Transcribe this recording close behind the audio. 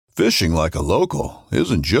Fishing like a local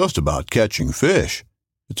isn't just about catching fish.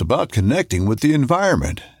 It's about connecting with the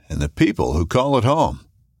environment and the people who call it home.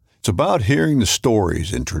 It's about hearing the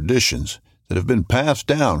stories and traditions that have been passed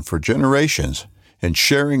down for generations and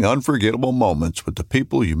sharing unforgettable moments with the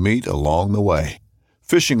people you meet along the way.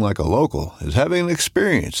 Fishing like a local is having an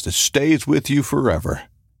experience that stays with you forever.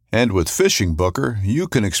 And with Fishing Booker, you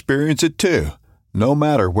can experience it too, no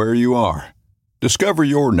matter where you are. Discover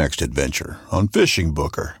your next adventure on Fishing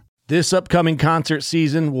Booker. This upcoming concert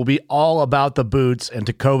season will be all about the boots, and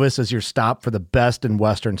Tecovas is your stop for the best in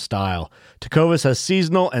Western style. Tecovas has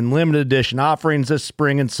seasonal and limited edition offerings this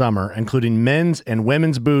spring and summer, including men's and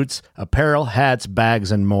women's boots, apparel, hats,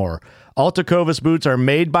 bags, and more. All Tecovas boots are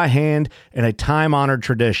made by hand in a time-honored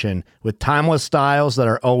tradition with timeless styles that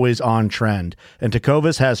are always on trend. And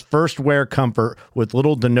Tecovas has first wear comfort with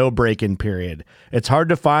little to no break-in period. It's hard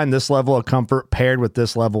to find this level of comfort paired with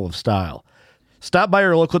this level of style. Stop by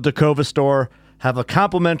your local Tecovas store, have a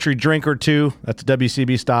complimentary drink or two, that's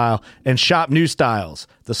WCB style, and shop new styles.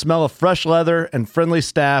 The smell of fresh leather and friendly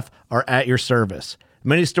staff are at your service.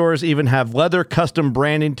 Many stores even have leather custom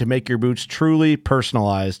branding to make your boots truly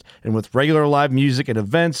personalized. And with regular live music and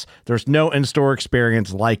events, there's no in-store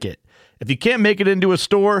experience like it. If you can't make it into a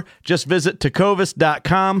store, just visit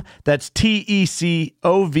tecovas.com. That's TECOVAS.com.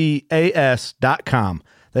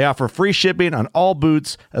 They offer free shipping on all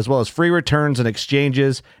boots, as well as free returns and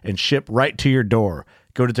exchanges, and ship right to your door.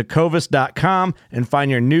 Go to tecovas.com and find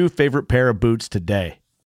your new favorite pair of boots today.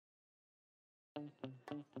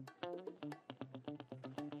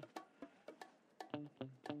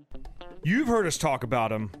 You've heard us talk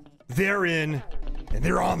about them. They're in, and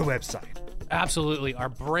they're on the website. Absolutely. Our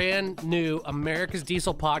brand new America's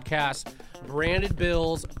Diesel podcast, branded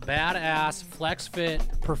bills, badass, flex fit,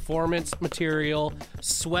 performance material,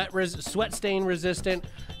 sweat stain resistant.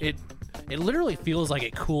 It literally feels like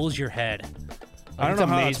it cools your head. I don't know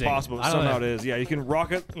how that's amazing. possible, but somehow it is. Yeah, you can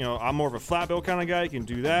rock it. You know, I'm more of a flat bill kind of guy. You can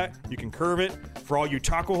do that. You can curve it. For all you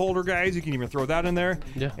taco holder guys, you can even throw that in there.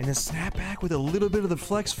 Yeah. And then snap back with a little bit of the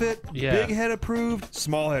flex fit. Yeah. Big head approved,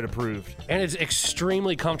 small head approved. And it's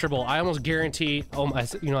extremely comfortable. I almost guarantee, I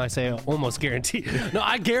say almost guarantee. No,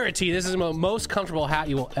 I guarantee this is the most comfortable hat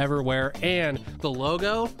you will ever wear. And the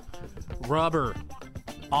logo, rubber.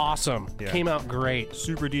 Awesome. Yeah. Came out great.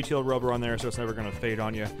 Super detailed rubber on there, so it's never going to fade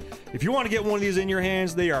on you. If you want to get one of these in your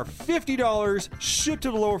hands, they are $50, shipped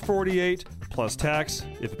to the lower 48, plus tax,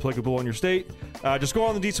 if applicable in your state. Just go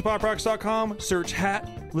on the dieselpowerproducts.com, search hat,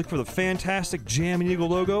 look for the fantastic Jam and Eagle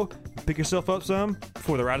logo, pick yourself up some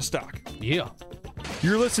before they're out of stock. Yeah.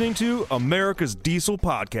 You're listening to America's Diesel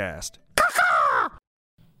Podcast.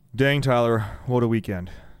 Dang, Tyler, what a weekend.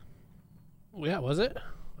 Yeah, was it?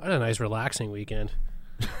 I had a nice relaxing weekend.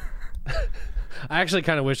 I actually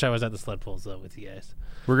kind of wish I was at the sled pulls though with you guys.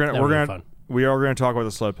 We are gonna talk about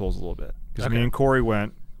the sled pulls a little bit because me and Corey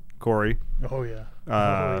went. Corey. Oh yeah.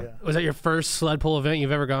 Was that your first sled pull event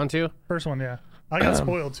you've ever gone to? First one, yeah. I got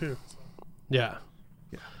spoiled too. Yeah.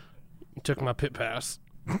 You took my pit pass.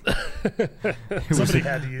 Somebody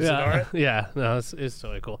had to use it, all right? Yeah. No, it's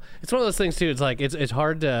totally cool. It's one of those things too. It's like it's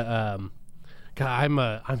hard to.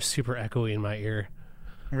 God, I'm super echoey in my ear.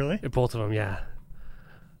 Really? Both of them, yeah.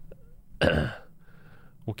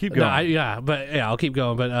 We'll keep going. I'll keep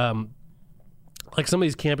going. But like some of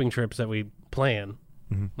these camping trips that we plan,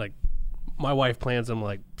 like my wife plans them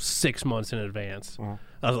like 6 months in advance.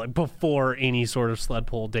 I was like before any sort of sled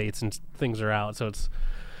pull dates and things are out, so it's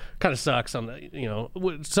kind of sucks. On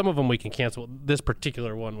the some of them we can cancel. This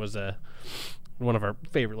particular one was one of our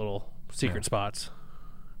favorite little secret spots.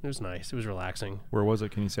 It was nice. It was relaxing. Where was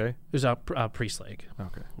it? Can you say? It was out Priest Lake.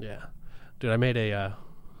 Okay. Yeah, dude, I made a.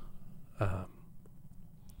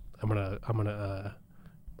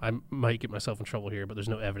 I might get myself in trouble here, but there's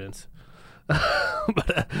no evidence.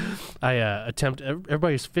 But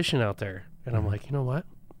everybody's fishing out there, and I'm like, you know what?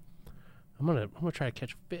 I'm gonna try to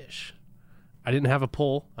catch a fish. I didn't have a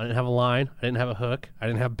pole. I didn't have a line. I didn't have a hook. I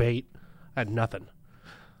didn't have bait. I had nothing.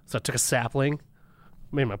 So I took a sapling,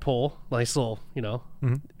 made my pole, nice little,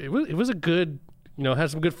 it was a good,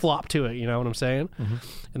 had some good flop to it. You know what I'm saying? And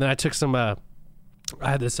then I took some. I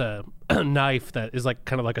had this knife that is like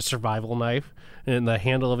kind of like a survival knife, and the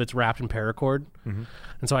handle of it's wrapped in paracord. And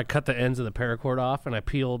so I cut the ends of the paracord off, and I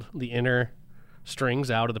peeled the inner strings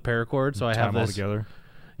out of the paracord. So I have this all together.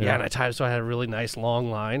 Yeah, and I tied. So I had a really nice long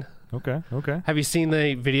line. Okay. Have you seen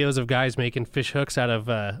the videos of guys making fish hooks out of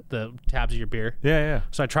the tabs of your beer? Yeah.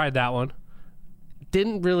 So I tried that one.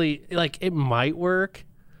 Didn't really it might work,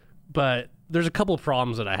 but there's a couple of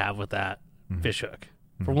problems that I have with that fish hook.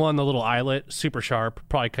 For one, the little eyelet, super sharp,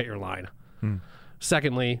 probably cut your line.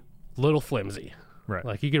 Secondly, little flimsy. Right.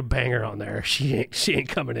 Like, you could bang her on there. She ain't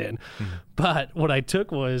coming in. But what I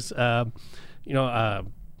took was,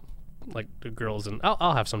 like the girls, and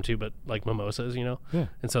I'll have some too, but like mimosas, Yeah.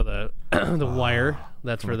 And so the the wire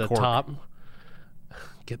that's for the cork. top.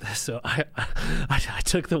 Get this. So I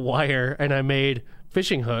took the wire and I made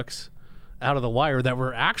fishing hooks out of the wire that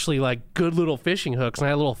were actually like good little fishing hooks. And I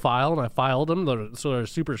had a little file and I filed them so they're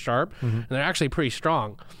super sharp and they're actually pretty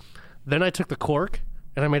strong. Then I took the cork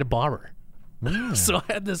and I made a bobber. So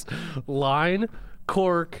I had this line,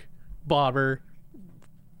 cork, bobber,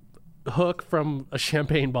 hook from a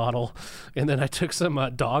champagne bottle, and then I took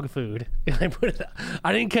some dog food and I put it.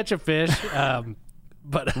 I didn't catch a fish,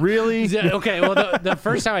 but Really? yeah, okay. Well, the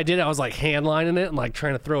first time I did it, I was like hand lining it and like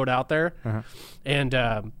trying to throw it out there, and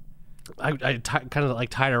I kind of like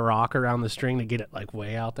tied a rock around the string to get it like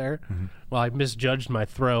way out there. Well, I misjudged my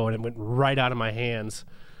throw and it went right out of my hands.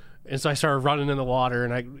 And so I started running in the water,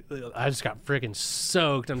 and I just got freaking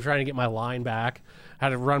soaked. I'm trying to get my line back. I had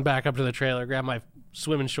to run back up to the trailer, grab my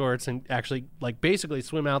swimming shorts, and actually like basically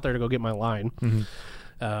swim out there to go get my line. And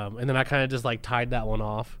then I kind of just like tied that one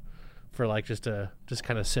off for like just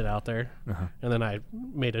kind of sit out there. And then I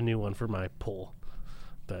made a new one for my pull.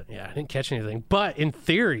 But yeah, I didn't catch anything. But in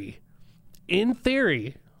theory,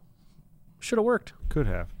 should have worked. Could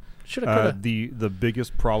have. Should have, could have. The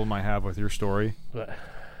biggest problem I have with your story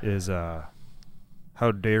is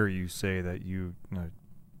how dare you say that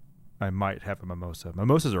I might have a mimosa.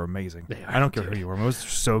 Mimosas are amazing. I don't care who you are. Mimosas are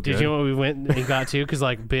so good. Did you know what we went and got to? Because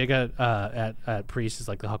like big at Priest is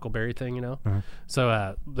like the Huckleberry thing,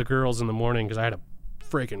 So the girls in the morning, because I had a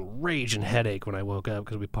freaking raging headache when I woke up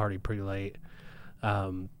because we partied pretty late.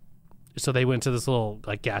 So they went to this little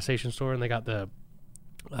like gas station store and they got the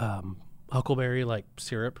Huckleberry like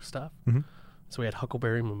syrup stuff. So we had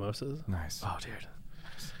Huckleberry mimosas. Nice. Oh, dude.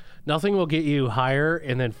 Nothing will get you higher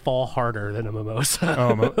and then fall harder than a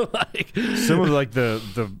mimosa. Like, some of like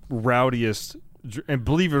the rowdiest, and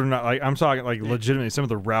believe it or not, like I'm talking like legitimately some of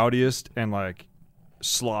the rowdiest and like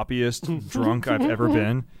sloppiest drunk I've ever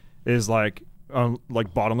been is like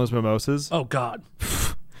bottomless mimosas. Oh God.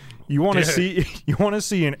 You want to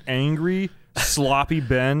see an angry, sloppy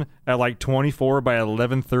Ben at like 24 by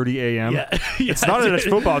 11:30 a.m. Yeah. It's not at a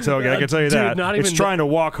football tailgate, I can tell you that. Not It's even trying to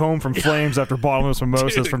walk home from Flames after bottomless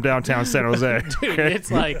mimosas from downtown San Jose. Dude,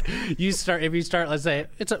 it's like if you start, let's say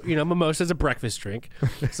it's mimosa's a breakfast drink.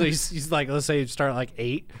 So he's like, let's say you start at like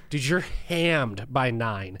 8. Dude, you're hammed by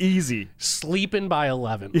 9. Easy. Sleeping by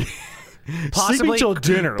 11. Sleeping till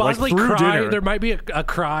dinner, possibly like through cry. dinner. There might be a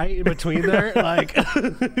cry in between there, like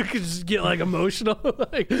you could just get like emotional.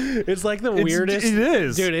 Like it's like the weirdest. It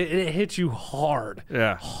is, dude. It hits you hard.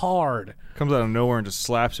 Yeah, hard. Comes out of nowhere and just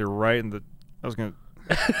slaps you right in the.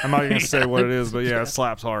 I'm not gonna say what it is, but yeah, it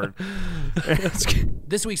slaps hard.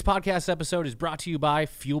 This week's podcast episode is brought to you by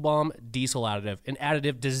Fuel Bomb Diesel Additive, an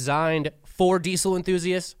additive designed for diesel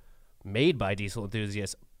enthusiasts, made by diesel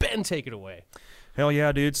enthusiasts. Ben, take it away. Hell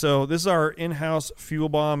yeah, dude. So this is our in-house Fuel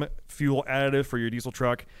Bomb fuel additive for your diesel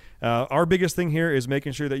truck. Our biggest thing here is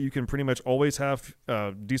making sure that you can pretty much always have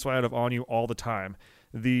diesel additive on you all the time.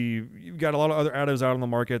 You've got a lot of other additives out on the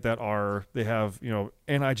market that they have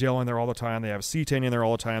anti-gel in there all the time. They have cetane in there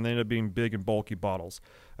all the time. They end up being big and bulky bottles.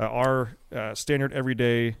 Our standard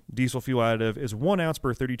everyday diesel fuel additive is 1 ounce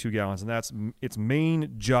per 32 gallons, and that's its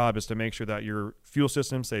main job is to make sure that your fuel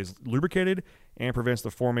system stays lubricated and prevents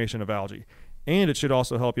the formation of algae. And it should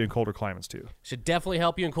also help you in colder climates too. Should definitely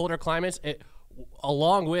help you in colder climates.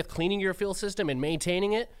 Along with cleaning your fuel system and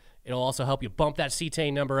maintaining it, it'll also help you bump that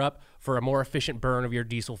cetane number up for a more efficient burn of your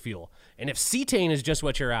diesel fuel. And if cetane is just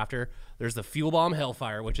what you're after, there's the Fuel Bomb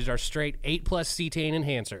Hellfire, which is our straight 8+ cetane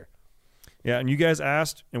enhancer. Yeah, and you guys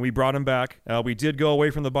asked, and we brought them back. We did go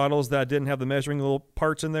away from the bottles that didn't have the measuring little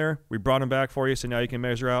parts in there. We brought them back for you, so now you can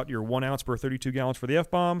measure out your 1 ounce per 32 gallons for the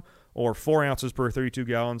F-Bomb or 4 ounces per 32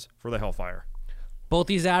 gallons for the Hellfire. Both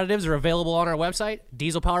these additives are available on our website,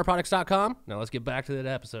 dieselpowerproducts.com. Now let's get back to that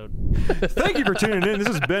episode. Thank you for tuning in. This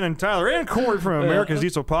is Ben and Tyler and Corey from America's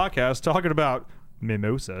Diesel Podcast talking about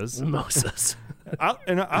mimosas. Mimosas. I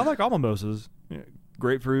like all mimosas.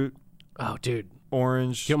 Grapefruit, Oh, dude.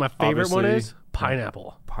 orange. You know what my favorite one obviously. is?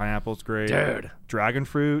 Pineapple. Pineapple's great. Dude. Dragon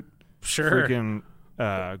fruit. Sure. Freaking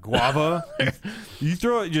guava. You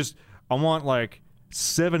throw it just, I want like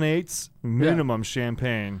 7/8 minimum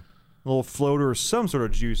champagne. A little floater or some sort of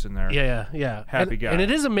juice in there. Yeah. Happy guy. And it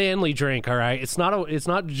is a manly drink, all right? It's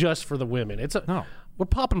not just for the women. No. We're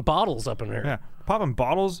popping bottles up in here. Yeah. Popping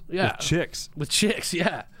bottles Yeah. with chicks. With chicks,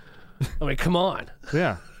 yeah. I mean, come on.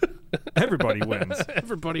 Yeah. everybody wins.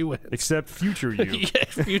 Everybody wins. Except future you. Yeah,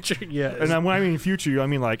 future, yeah. And when I mean future you, I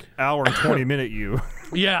mean like hour and 20 minute you.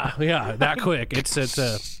 Yeah, that quick. It's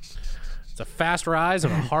a fast rise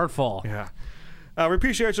and a hard fall. Yeah. We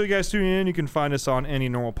appreciate you guys tuning in. You can find us on any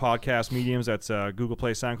normal podcast mediums. That's Google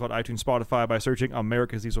Play, SoundCloud, iTunes, Spotify by searching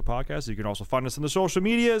America's Diesel Podcast. You can also find us on the social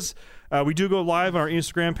medias. We do go live on our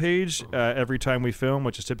Instagram page every time we film,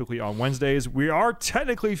 which is typically on Wednesdays. We are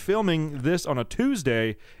technically filming this on a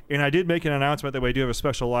Tuesday, and I did make an announcement that we do have a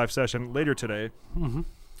special live session later today. Mm-hmm.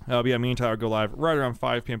 Me and Tyler go live right around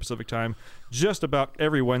 5 p.m. Pacific time, just about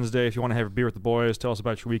every Wednesday. If you want to have a beer with the boys, tell us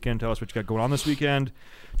about your weekend, tell us what you got going on this weekend.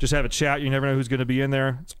 Just have a chat. You never know who's going to be in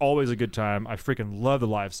there. It's always a good time. I freaking love the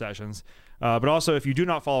live sessions. But also, if you do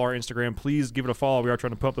not follow our Instagram, please give it a follow. We are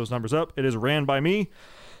trying to pump those numbers up. It is ran by me.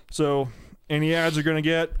 So any ads you're going to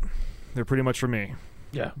get, they're pretty much for me.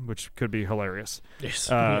 Yeah. Which could be hilarious. Yes.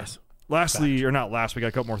 Yes. Lastly, or not last, we got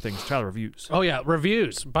a couple more things. Tyler, reviews. Oh yeah,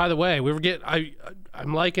 reviews. By the way,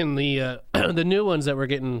 I'm liking the the new ones that we're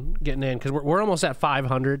getting in because we're almost at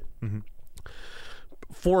 500. Mm-hmm.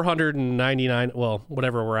 499. Well,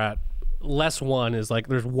 whatever we're at. Less one is like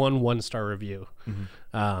there's one 1-star review.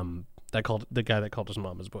 Mm-hmm. That called the guy that called his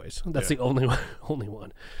mama's voice. That's the only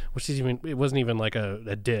one. Which is it wasn't even like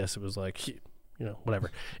a diss. It was like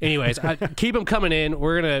whatever. Anyways, keep them coming in.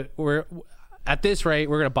 We're at this rate,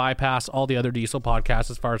 we're going to bypass all the other diesel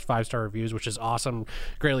podcasts as far as 5-star reviews, which is awesome.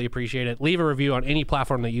 Greatly appreciate it. Leave a review on any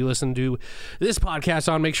platform that you listen to this podcast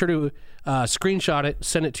on. Make sure to screenshot it,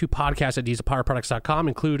 send it to podcast@dieselpowerproducts.com.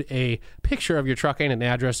 Include a picture of your truck and an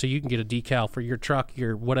address so you can get a decal for your truck,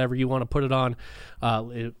 your whatever you want to put it on,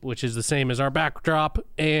 which is the same as our backdrop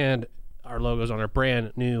and our logos on our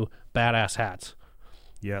brand new badass hats.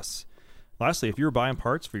 Yes. Lastly, if you're buying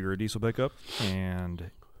parts for your diesel pickup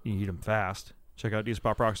and you need them fast, check out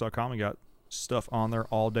dieselpowerproducts.com. We got stuff on there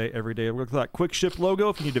all day, every day. Look at that quick ship logo.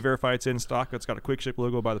 If you need to verify it's in stock, it's got a quick ship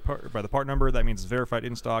logo by the part number. That means it's verified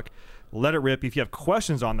in stock. Let it rip. If you have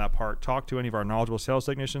questions on that part, talk to any of our knowledgeable sales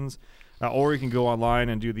technicians, or you can go online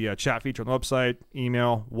and do the chat feature on the website,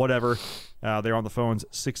 email, whatever. They're on the phones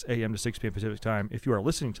 6 a.m. to 6 p.m. Pacific time. If you are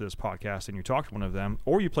listening to this podcast and you talk to one of them,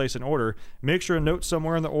 or you place an order, make sure to note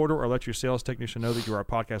somewhere in the order or let your sales technician know that you are a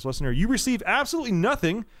podcast listener. You receive absolutely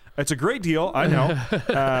nothing. It's a great deal, I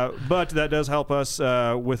know, but that does help us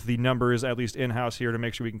with the numbers, at least in-house here, to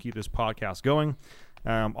make sure we can keep this podcast going.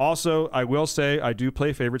 Also, I will say I do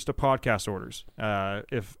play favorites to podcast orders.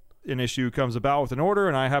 If an issue comes about with an order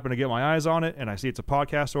and I happen to get my eyes on it and I see it's a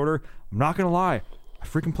podcast order, I'm not going to lie. I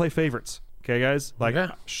freaking play favorites. Okay, guys? Like,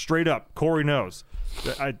 straight up, Corey knows.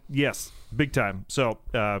 Yes, big time. So,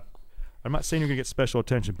 I'm not saying you're going to get special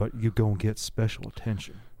attention, but you're going to get special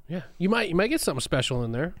attention. Yeah, you might get something special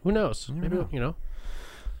in there. Who knows? Maybe.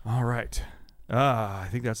 All right. I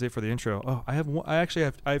think that's it for the intro. Oh, I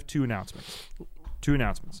have two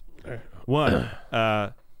announcements. One,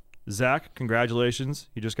 Zach, congratulations.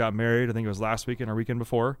 He just got married. I think it was last weekend or weekend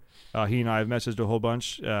before. He and I have messaged a whole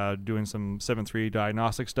bunch doing some 7.3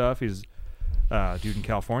 diagnostic stuff. He's dude in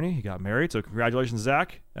California. He got married. So congratulations,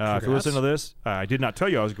 Zach. If you listen to this, I did not tell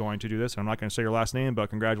you I was going to do this. I'm not going to say your last name, but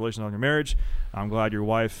congratulations on your marriage. I'm glad your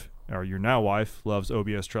wife, or your now wife, loves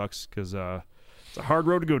OBS trucks because it's a hard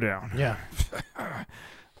road to go down. Yeah.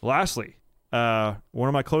 Lastly, one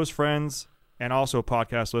of my close friends and also a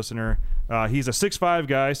podcast listener, he's a 6'5"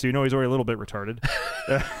 guy, so you know he's already a little bit retarded.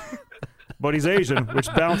 But he's Asian, which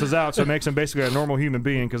balances out, so it makes him basically a normal human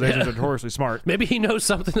being because Asians are notoriously smart. Maybe he knows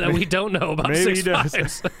something that we don't know about. Maybe he does.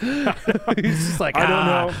 He's just like, I don't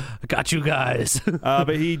know. I got you guys.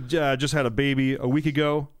 But he just had a baby a week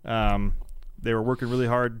ago. They were working really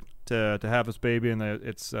hard to have this baby, and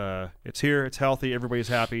it's here, it's healthy, everybody's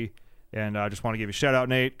happy. And I just want to give you a shout out,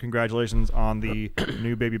 Nate. Congratulations on the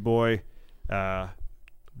new baby boy.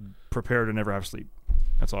 Prepare to never have sleep.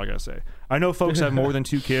 That's all I got to say. I know folks have more than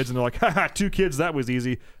 2 kids, and they're like, haha, 2 kids, that was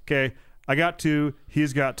easy. Okay, I got 2.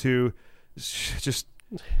 He's got 2. Just,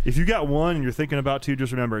 if you got 1 and you're thinking about 2,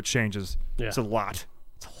 just remember it changes. Yeah. It's a lot.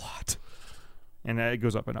 And it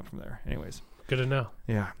goes up and up from there. Anyways. Good to know.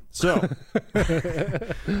 Yeah. So,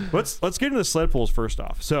 let's get into the sled pulls first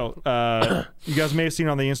off. So, you guys may have seen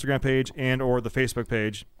on the Instagram page and or the Facebook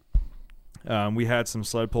page, we had some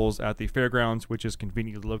sled pulls at the fairgrounds, which is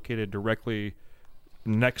conveniently located directly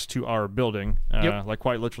next to our building. Like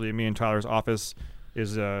quite literally, me and Tyler's office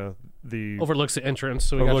is the overlooks the entrance,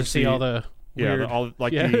 so we got to see all the Yeah, weird. all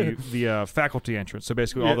like Yeah. the faculty entrance. So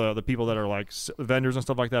basically, all the people that are like vendors and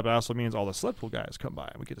stuff like that. But also means all the sled pull guys come by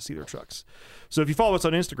and we get to see their trucks. So if you follow us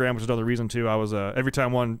on Instagram, which is another reason too, I was every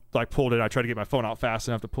time one like pulled in, I tried to get my phone out fast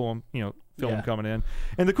enough to pull them, film them coming in.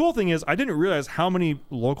 And the cool thing is, I didn't realize how many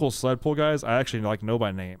local sled pull guys I actually like know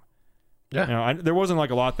by name. Yeah. There wasn't like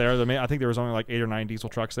a lot there. I think there was only like 8 or 9 diesel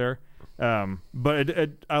trucks there. But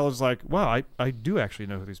I was like, wow, I do actually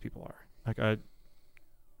know who these people are. Like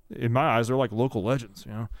in my eyes, they're like local legends,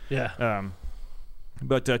 Yeah.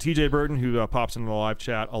 But TJ Burton, who pops into the live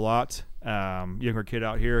chat a lot, younger kid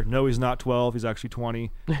out here. No, he's not 12. He's actually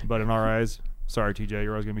 20. But in our eyes, sorry, TJ,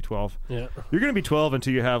 you're always going to be 12. Yeah. You're going to be 12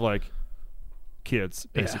 until you have like kids,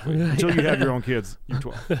 basically. Until you have your own kids, you're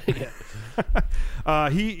 12.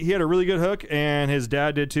 He had a really good hook, and his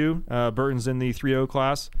dad did too. Burton's in the 3.0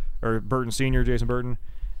 class, or Burton Senior, Jason Burton.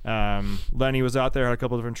 Lenny was out there, had a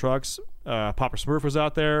couple different trucks. Papa Smurf was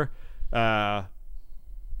out there, and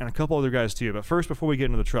a couple other guys too. But first, before we get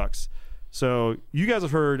into the trucks, so you guys have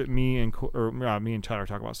heard me and Tyler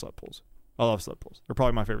talk about sled pulls. I love sled pulls. They're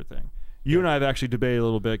probably my favorite thing. You and I have actually debated a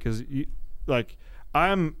little bit because,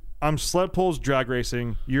 I'm sled pulls, drag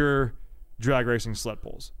racing. You're drag racing, sled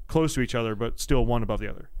pulls, close to each other, but still one above the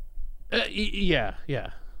other. Yeah.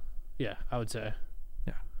 I would say.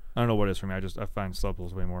 I don't know what it is for me. I find sled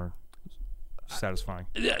pulls way more satisfying.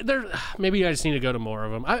 Maybe I just need to go to more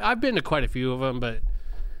of them. I've been to quite a few of them, but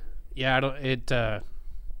yeah, I don't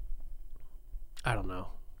know.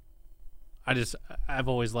 I've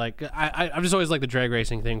always liked I've just always liked the drag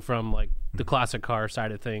racing thing from like the classic car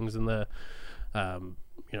side of things and the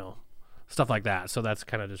stuff like that. So that's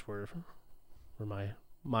kind of just where my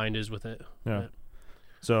mind is with it. Yeah.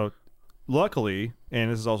 So luckily,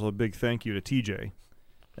 and this is also a big thank you to TJ.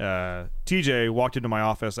 TJ walked into my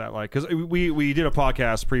office at because we did a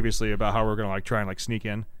podcast previously about how we're gonna try and sneak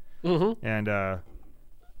in, and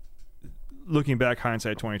looking back,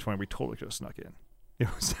 hindsight 2020, we totally could have snuck in. It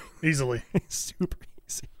was Easily. super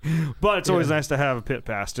easy, but it's always nice to have a pit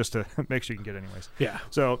pass just to make sure you can get anyways. Yeah.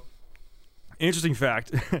 So interesting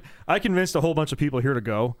fact, I convinced a whole bunch of people here to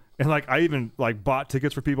go, and I even bought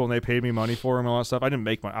tickets for people and they paid me money for them and all that stuff. I didn't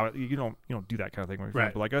make money. You don't do that kind of thing. When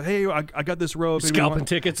right. But hey, I got this row. Scalping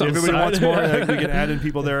tickets on the everybody side. wants more. We can add in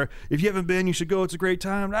people there. If you haven't been, you should go. It's a great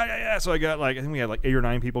time. Yeah. So I got I think we had 8 or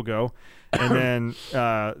 9 people go, and then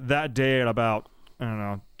that day at about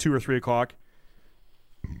 2 or 3 o'clock,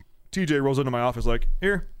 TJ rolls into my office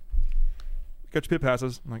here, got your pit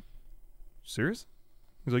passes. I'm like, serious?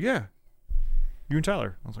 He's like, yeah. You and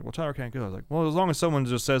Tyler. I was like, well, Tyler can't go. I was like, well, as long as someone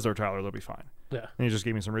just says they're Tyler, they'll be fine. Yeah. And he just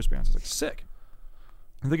gave me some wristbands. I was like, sick.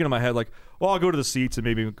 I'm thinking in my head, well, I'll go to the seats and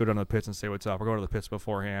maybe go down to the pits and say what's up. I'll go to the pits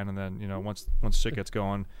beforehand, and then, once shit gets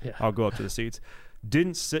going, I'll go up to the seats.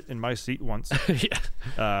 Didn't sit in my seat once.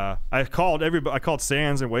 Yeah. I called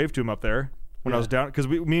Sands and waved to him up there when I was down, because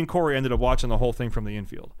me and Corey ended up watching the whole thing from the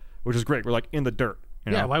infield, which is great. We're in the dirt.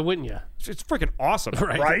 Yeah, why wouldn't you? It's freaking awesome.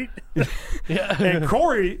 Right? Yeah. And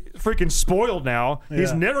Corey freaking spoiled now. He's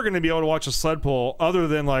Yeah. never going to be able to watch a sled pull other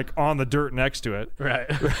than on the dirt next to it. Right.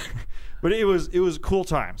 But it was a cool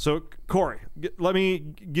time. So Corey,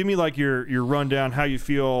 give me your rundown, how you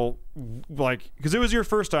feel because it was your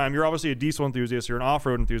first time. You're obviously a diesel enthusiast. You're an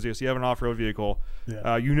off-road enthusiast. You have an off-road vehicle.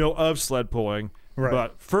 Yeah. Of sled pulling. Right.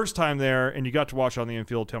 But first time there, and you got to watch it on the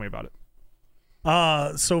infield. Tell me about it.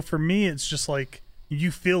 So for me, it's just you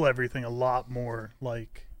feel everything a lot more,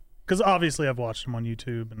 because obviously I've watched them on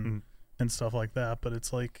YouTube and stuff like that, but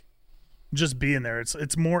it's just being there.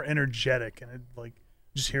 It's more energetic, and it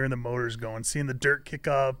just hearing the motors going, seeing the dirt kick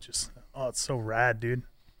up, it's so rad, dude.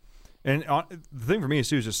 And the thing for me is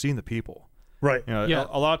too is just seeing the people. Right.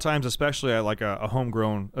 A lot of times, especially at a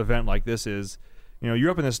homegrown event like this is, you're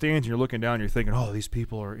up in the stands and you're looking down and you're thinking, oh, these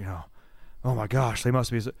people are, oh my gosh, they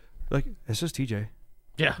must be it's just TJ.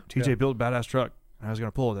 Yeah. TJ built a badass truck and I was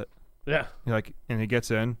going to pull with it. Yeah. And he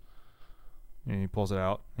gets in and he pulls it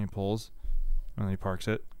out and he pulls and then he parks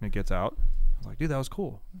it and it gets out. I was like, dude, that was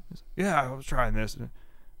cool. Yeah, I was trying this.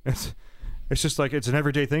 It's just it's an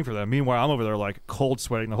everyday thing for them. Meanwhile, I'm over there cold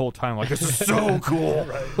sweating the whole time. This is so cool.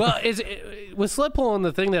 Right. Well, with sled pulling,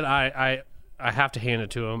 the thing that I have to hand it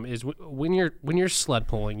to them is when you're sled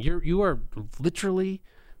pulling, you are literally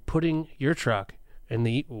putting your truck in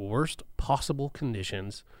the worst possible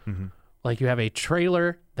conditions. Mm-hmm. You have a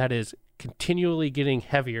trailer that is continually getting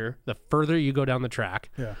heavier the further you go down the track.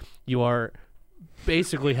 Yeah. You are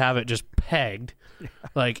basically have it just pegged,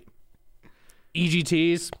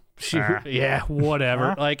 EGTs. Yeah,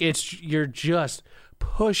 whatever. You're just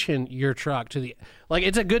pushing your truck to the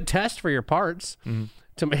it's a good test for your parts. Mm-hmm.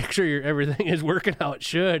 to make sure everything is working how it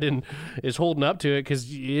should and is holding up to it. Because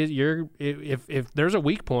if there's a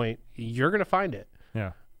weak point, you're gonna find it.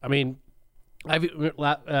 Yeah. I mean,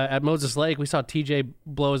 at Moses Lake, we saw TJ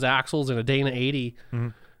blow his axles in a Dana 80.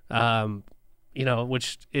 You know,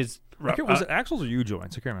 which is Was it axles or U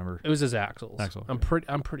joints? I can't remember. it was his axles. Axle, I'm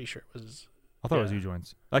pretty sure it was. I thought it was U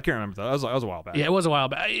joints. I can't remember that. That was a while back. Yeah, it was a while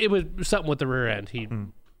back. It was something with the rear end he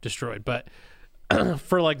destroyed. But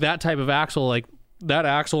for like that type of axle, like that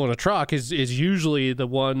axle in a truck is usually the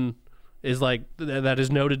one is like that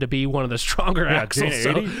is noted to be one of the stronger axles.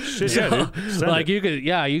 Dana 80? Shit, yeah, dude. Send Like it.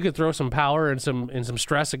 you could throw some power and some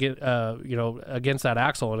stress against against that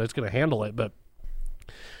axle and it's going to handle it. But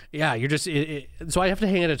yeah, you're just so I have to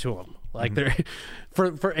hand it to them. Like they're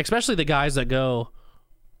for especially the guys that go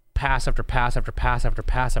pass after pass after pass after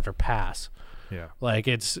pass after pass. Yeah. Like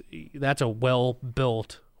that's a well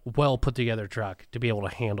built, well put together truck to be able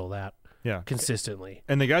to handle that consistently.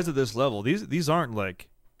 And the guys at this level, these aren't like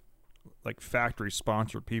factory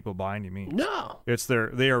sponsored people by any means. No.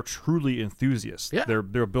 They are truly enthusiasts. Yeah. They're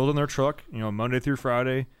building their truck, Monday through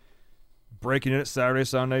Friday, breaking it Saturday,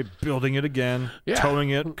 Sunday, building it again, towing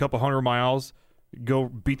it a couple 100 miles, go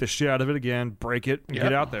beat the shit out of it again, break it, and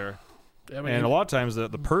get out there. I mean, and a lot of times the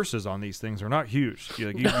purses on these things are not huge.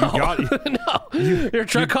 You got your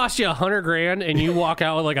truck costs you $100,000 and you walk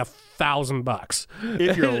out with like $1,000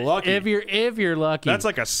 if you're lucky. if you're lucky,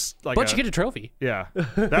 that's but you get a trophy. Yeah,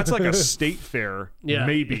 that's like a state fair. Yeah.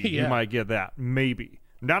 Maybe you might get that. Maybe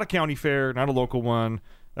not a county fair, not a local one.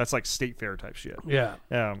 That's like state fair type shit. Yeah.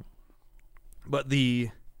 But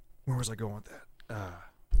where was I going with that?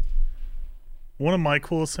 One of my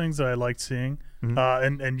coolest things that I liked seeing,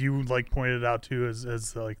 and you like pointed out too,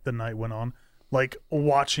 as like the night went on, like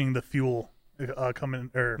watching the fuel come in,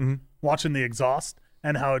 or watching the exhaust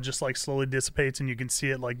and how it just like slowly dissipates, and you can see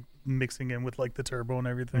it like mixing in with like the turbo and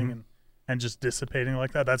everything, and just dissipating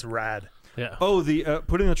like that. That's rad. Yeah. Oh, the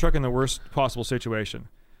putting the truck in the worst possible situation.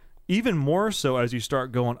 Even more so as you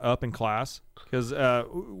start going up in class, because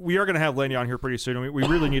we are going to have Laney on here pretty soon. And we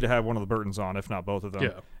really need to have one of the Burtons on, if not both of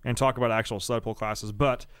them, and talk about actual sled pull classes.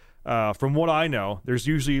 But from what I know, there's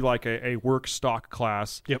usually like a work stock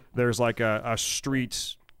class. Yep. There's like a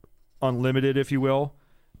street unlimited, if you will.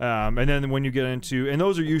 And then when you get into, and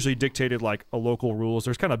those are usually dictated like a local rules.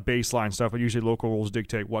 There's kind of baseline stuff, but usually local rules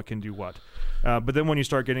dictate what can do what. But then when you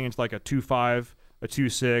start getting into like a 2.5, a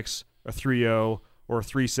 2.6, a 3.0, or a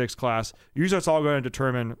 3.6 class, usually that's all going to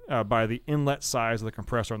determine by the inlet size of the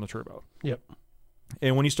compressor on the turbo. Yep.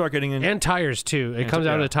 And when you start getting in, and tires too, it comes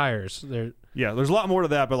down to tires. There's a lot more to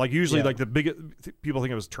that, but like usually like the biggest people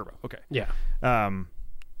think of it as turbo. Okay. Yeah.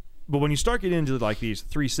 But when you start getting into like these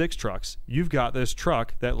 3.6 trucks, you've got this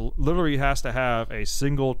truck that literally has to have a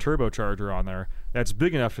single turbocharger on there that's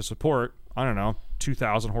big enough to support, I don't know,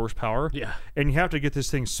 2,000 horsepower. Yeah. And you have to get this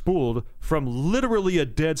thing spooled from literally a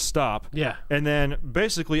dead stop. Yeah. And then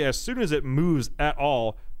basically as soon as it moves at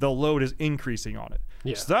all, the load is increasing on it.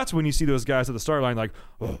 Yeah. So that's when you see those guys at the start line like,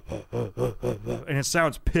 and it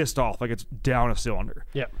sounds pissed off, like it's down a cylinder.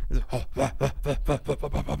 Yeah.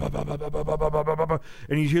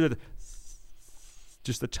 And you hear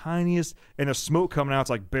just the tiniest, and the smoke coming out, it's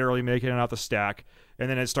like barely making it out the stack. And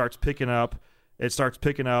then it starts picking up.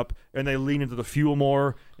 And they lean into the fuel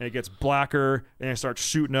more, and it gets blacker, and it starts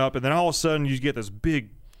shooting up. And then all of a sudden, you get this big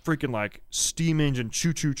freaking like steam engine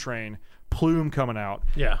choo-choo train plume coming out.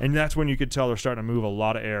 Yeah. And that's when you could tell they're starting to move a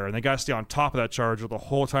lot of air. And they got to stay on top of that charger the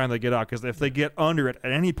whole time they get out, because if they get under it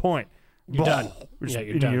at any point, you're done.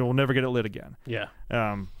 You're done. You'll never get it lit again. Yeah.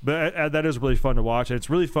 But that is really fun to watch. And it's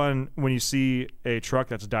really fun when you see a truck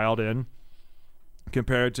that's dialed in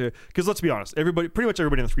compared to, because let's be honest, pretty much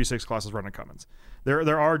everybody in the 3.6 class is running a Cummins.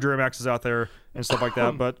 There are Duramaxes out there and stuff like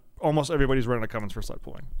that, but almost everybody's running a Cummins for sled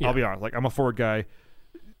pulling. Yeah. I'll be honest, like I'm a Ford guy.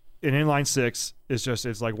 An inline six is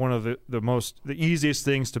it's like one of the easiest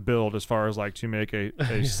things to build as far as like to make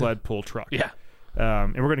a sled pull truck. Yeah.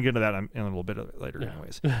 And we're going to get into that in a little bit later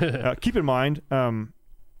anyways. Keep in mind,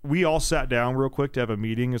 we all sat down real quick to have a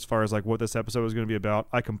meeting as far as like what this episode was going to be about.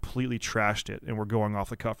 I completely trashed it, and we're going off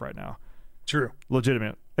the cuff right now. True.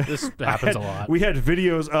 Legitimate. This happens a lot. We had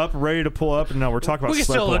videos up, ready to pull up, and now we're talking about we can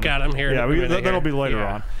sled still pulling. look at them here. Yeah, that'll be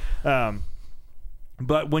later on.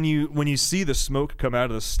 But when you see the smoke come out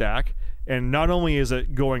of the stack, and not only is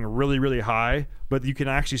it going really, really high, but you can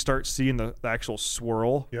actually start seeing the actual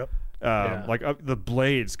swirl. Yep. Like the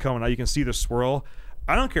blades coming out. You can see the swirl.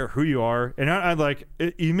 I don't care who you are, and I like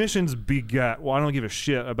emissions beget. Well, I don't give a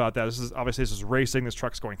shit about that. This is racing. This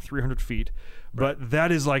truck's going 300 feet, but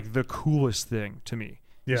that is like the coolest thing to me.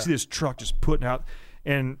 Yeah. You see this truck just putting out,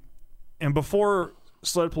 and before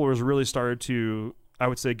sled pullers really started to I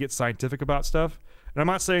would say, get scientific about stuff. And I'm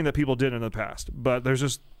not saying that people didn't in the past, but there's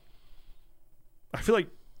just, I feel like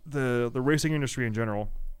the racing industry in general,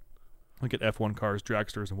 look at F1 cars,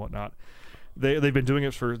 dragsters, and whatnot. They've been doing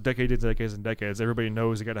it for decades and decades and decades. Everybody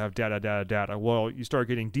knows you got to have data. Well, you start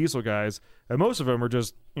getting diesel guys, and most of them are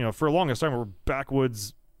just, for the longest time, were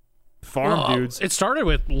backwoods farm dudes. It started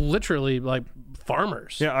with literally like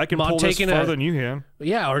farmers. Yeah, I can pull this farther than you can.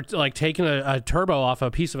 Yeah, or like taking a turbo off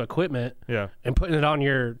a piece of equipment. Yeah, and putting it on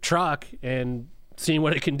your truck and seeing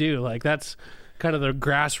what it can do. Like that's kind of the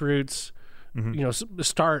grassroots,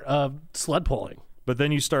 start of sled pulling. But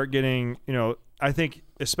then you start getting, I think,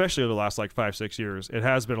 especially over the last like 5-6 years, it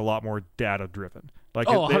has been a lot more data driven. Like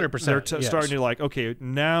 100%. They're starting to like, okay,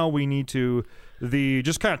 now we need to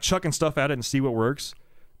just kind of chucking stuff at it and see what works.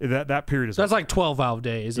 That period is that's like 12 valve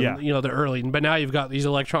days. And, the early, but now you've got these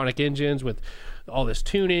electronic engines with all this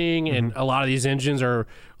tuning, and a lot of these engines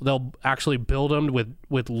they'll actually build them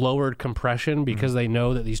with lowered compression because they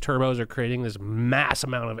know that these turbos are creating this mass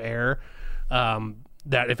amount of air.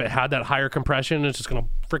 That if it had that higher compression, it's just going to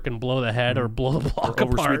freaking blow the head or blow the block or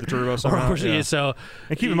overspeed apart. the turbo somehow. So,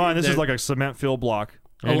 and keep in mind, this is like a cement filled block.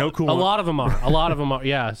 No coolant. A lot of them are.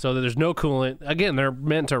 Yeah. So there's no coolant. Again, they're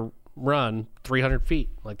meant to run 300 feet.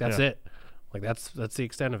 Like that's it. Like that's the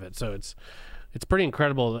extent of it. So it's pretty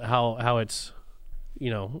incredible how it's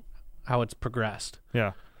how it's progressed.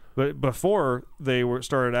 Yeah. But before they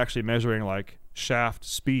started actually measuring like shaft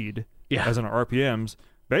speed as in RPMs.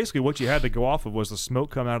 Basically, what you had to go off of was the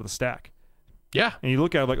smoke coming out of the stack. Yeah, and you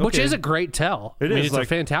look at it like, okay, which is a great tell. It's like, a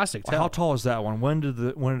fantastic tell. How tall is that one? When did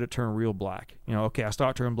it turn real black? Okay, I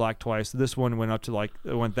started turning black twice. This one went up to it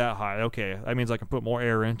went that high. Okay, that means I can put more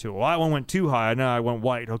air into it. Well, that one went too high. Now I went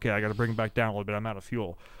white. Okay, I got to bring it back down a little bit. I'm out of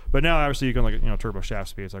fuel. But now obviously you can turbo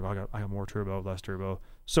shaft speed. It's like, I got more turbo, less turbo,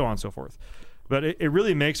 so on and so forth. But it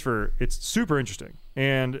really makes it's super interesting.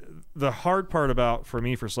 And the hard part for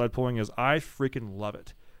me for sled pulling is I freaking love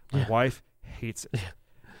it. My wife hates it.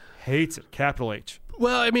 Hates it. Capital H.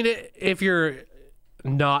 Well, I mean, if you're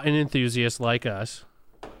not an enthusiast like us,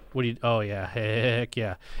 heck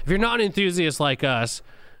yeah. If you're not an enthusiast like us,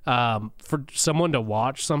 for someone to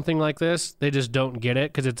watch something like this, they just don't get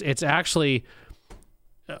it because it's actually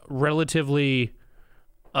relatively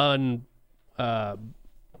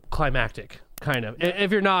climactic, kind of.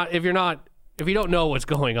 If you don't know what's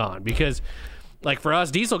going on, because. Like for us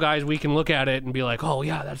diesel guys, we can look at it and be like, "Oh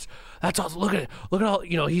yeah, that's awesome. Look at it. Look at all.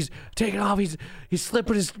 He's taking off. He's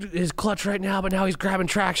slipping his clutch right now, but now he's grabbing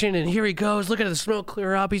traction, and here he goes. Look at the smoke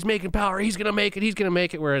clear up. He's making power. He's gonna make it. He's gonna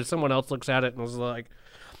make it." Whereas someone else looks at it and was like,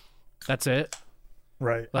 "That's it."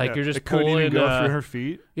 Right. Like you're just it couldn't pulling even go 300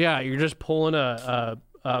 feet. Yeah, you're just pulling a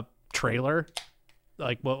trailer.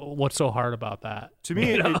 Like what's so hard about that? To me,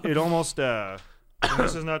 it almost. And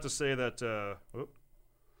this is not to say that.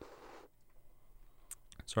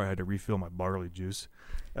 Sorry, I had to refill my barley juice.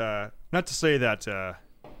 Not to say that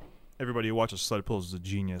everybody who watches sled pulls is a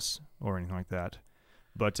genius or anything like that,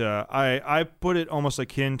 but I put it almost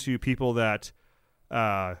akin to people that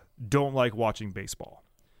don't like watching baseball.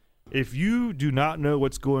 If you do not know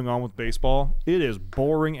what's going on with baseball, it is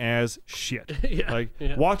boring as shit.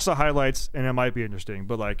 Watch the highlights and it might be interesting,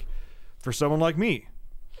 but like for someone like me,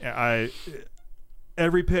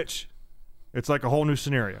 every pitch, it's like a whole new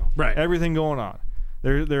scenario. Right. Everything going on.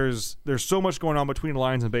 There's so much going on between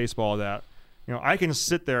lines in baseball that I can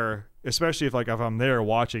sit there, especially if I'm there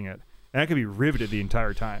watching it, and I can be riveted the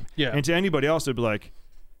entire time. Yeah. And to anybody else, it'd be like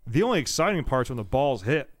the only exciting part's when the ball's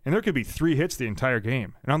hit, and there could be 3 hits the entire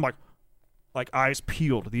game, and I'm like eyes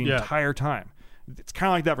peeled the entire time. It's kind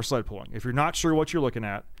of like that for sled pulling. If you're not sure what you're looking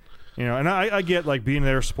at, and I get like being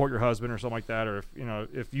there to support your husband or something like that, or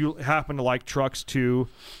if you happen to like trucks too,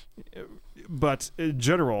 but in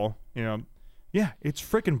general, yeah, it's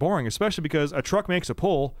freaking boring, especially because a truck makes a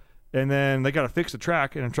pull, and then they got to fix the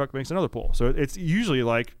track, and a truck makes another pull. So it's usually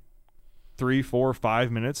like 3, 4,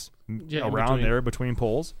 5 minutes around there between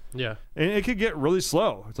pulls. Yeah. And it could get really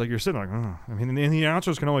slow. It's like you're sitting like, I mean, and the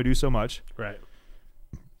announcers can only do so much. Right.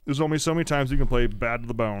 There's only so many times you can play Bad to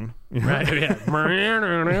the Bone. Right, yeah.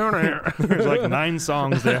 There's like 9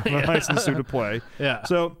 songs they have a license to play. Yeah.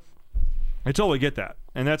 So I totally get that.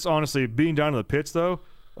 And that's honestly, being down to the pits, though,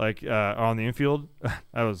 like on the infield,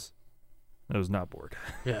 I was not bored.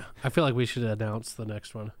 Yeah, I feel like we should announce the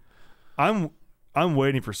next one. I'm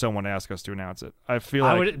waiting for someone to ask us to announce it. I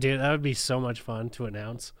feel dude, that would be so much fun to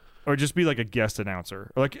announce. Or just be like a guest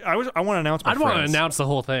announcer. Or like I want to announce my I'd friends. want to announce the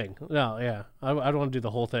whole thing. No, yeah, I'd want to do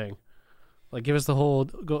the whole thing. Like give us the whole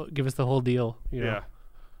deal. Yeah.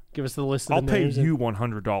 Give us the list of I'll the pay names. you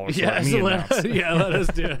 $100. Yeah, let us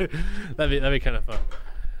do it. That'd be kind of fun.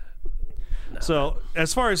 No, So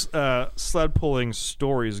as far as sled pulling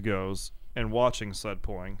stories goes and watching sled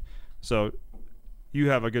pulling, so you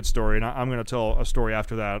have a good story, and I'm going to tell a story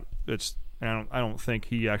after that. I don't think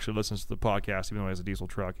he actually listens to the podcast, even though he has a diesel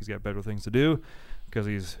truck. He's got better things to do because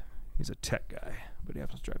he's a tech guy, but he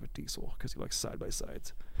happens to drive a diesel because he likes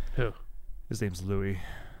side-by-sides. Who? His name's Louie.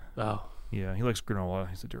 Oh. Yeah, he likes granola.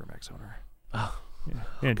 He's a Duramax owner. Oh.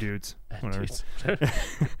 Yeah. And dudes. Whatever. Dudes.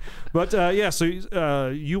 But, so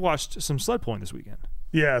you watched some sled pulling this weekend.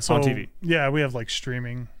 Yeah, so on TV. Yeah, we have like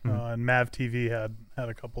streaming, and Mav TV had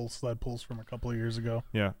a couple sled pulls from a couple of years ago.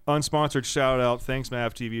 Yeah. Unsponsored shout out. Thanks,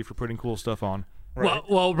 Mav TV, for putting cool stuff on. Right.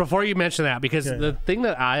 Well, before you mention that, because Yeah, the thing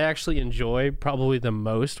that I actually enjoy probably the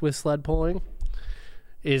most with sled pulling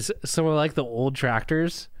is some of like the old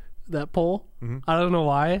tractors that pull. I don't know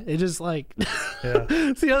why. It just like Yeah.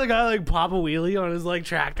 see the other guy like pop a wheelie on his like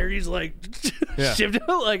tractor. He's like Yeah. shifting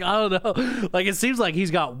like I don't know. Like it seems like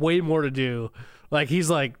he's got way more to do. Like he's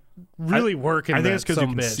like really working. I think that it's because you some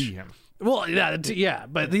can bitch. see him. Well, yeah,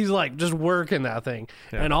 but he's like just working that thing.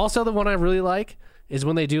 Yeah. And also the one I really like is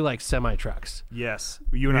when they do like semi trucks. Yes.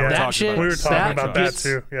 You and I were That talking shit, about We were it. talking about that gets,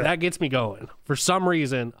 too. Yeah. That gets me going. For some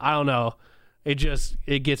reason, I don't know. It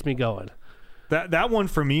gets me going. That one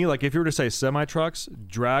for me, like if you were to say semi trucks,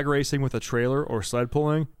 drag racing with a trailer, or sled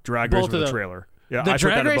pulling, drag Both racing with of a them. trailer. Yeah, The I put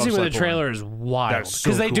drag that above racing with a sled pulling. trailer is wild That's so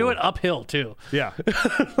because they do cool. it uphill too. Yeah.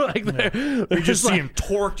 Like You just see him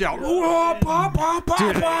torqued out. Whoa, pop, pop, pop,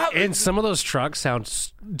 dude, pop. and some of those trucks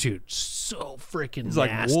sound, dude, so freaking It's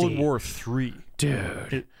like nasty. World War III.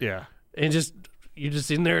 dude. Yeah. And just you're just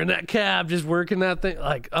in there in that cab, just working that thing.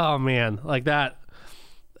 Like, oh man, like that.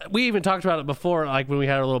 We even talked about it before, like when we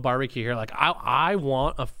had a little barbecue here. Like, I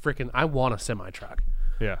want a semi truck.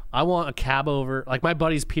 Yeah. I want a cab over, like my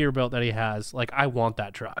buddy's Peterbilt that he has. Like, I want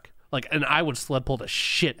that truck. Like, and I would sled pull the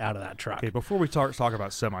shit out of that truck. Okay, before we talk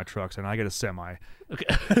about semi trucks, and I get a semi. Okay.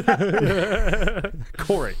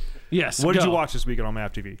 Corey, Yes. what did go. you watch this weekend on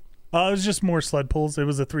MAV TV? It was just more sled pulls. It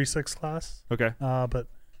was a 3.6 class. Okay. But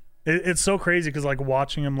it's so crazy because like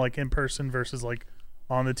watching him like in person versus like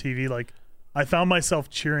on the TV, like I found myself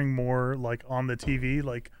cheering more like on the TV,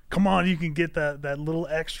 like come on, you can get that little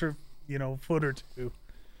extra, foot or two.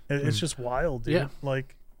 It's just wild, dude. Yeah.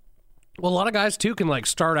 Like, Well, a lot of guys too can like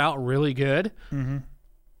start out really good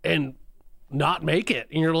and not make it,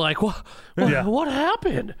 and you're like, what Yeah. what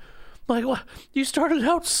happened? Like, what? You started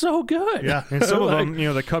out so good. yeah, And some of Like-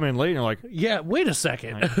 them, they come in late and you're like, Yeah. Wait a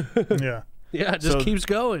second. yeah. Yeah. It just So- keeps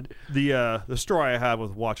going. the story I have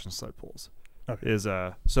with watching sled pulls Okay. is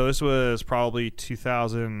so this was probably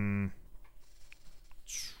 2011.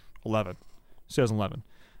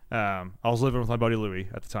 I was living with my buddy Louie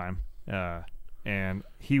at the time, and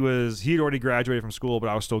he'd already graduated from school, but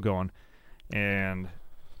I was still going, and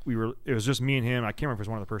it was just me and him. I can't remember if it was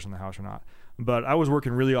one other person in the house or not, but I was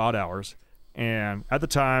working really odd hours, and at the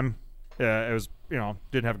time it was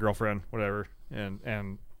didn't have a girlfriend, whatever,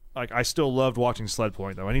 and like I still loved watching sled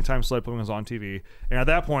pulling though. Anytime sled pulling was on TV, and at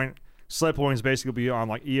that point sled pulling is basically be on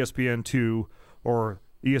like ESPN2 or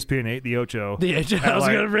ESPN8, the Ocho. I was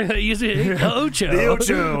like- gonna bring that easy Ocho. The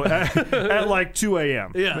Ocho at like 2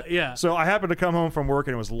 a.m. Yeah. Yeah. So I happened to come home from work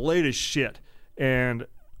and it was late as shit. And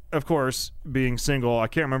of course, being single, I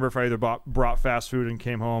can't remember if I either brought fast food and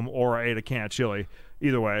came home or I ate a can of chili.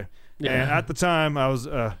 Either way. Yeah. And at the time, I was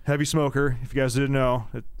a heavy smoker. If you guys didn't know,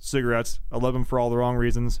 cigarettes, I love them for all the wrong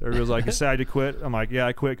reasons. Everybody was like, "You sad you quit?" I'm like, "Yeah,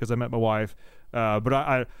 I quit because I met my wife." But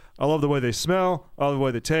I love the way they smell. I love the way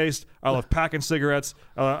they taste. I love packing cigarettes.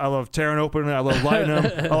 I love tearing open. I love lighting them.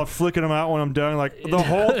 I love flicking them out when I'm done. Like the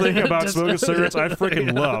whole thing about Just- smoking cigarettes, I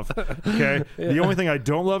freaking love. Okay. The only thing I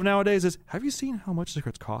don't love nowadays is, have you seen how much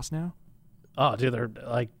cigarettes cost now? Oh, dude, they're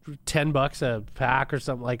like $10 a pack or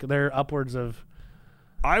something. Like they're upwards of.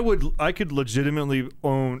 I could legitimately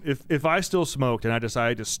own if I still smoked and I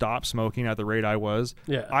decided to stop smoking at the rate I was.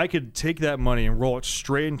 Yeah. I could take that money and roll it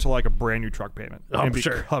straight into like a brand new truck payment and be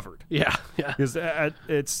sure. covered. Yeah. Yeah. Because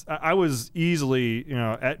I was easily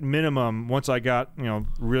at minimum once I got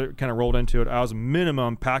really kind of rolled into it, I was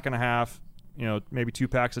minimum pack and a half, maybe 2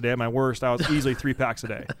 packs a day. At my worst, I was easily 3 packs a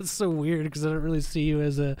day. That's so weird because I don't really see you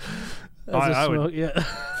as a. I would- smoke. Yeah.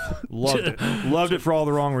 Loved it for all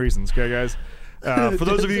the wrong reasons. Okay, guys. For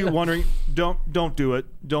those of you wondering, don't do it.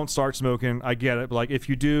 Don't start smoking. I get it, but like if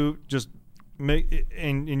you do, just make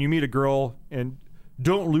and you meet a girl and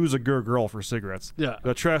don't lose a good girl for cigarettes. Yeah.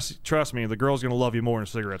 But trust me, the girl's gonna love you more than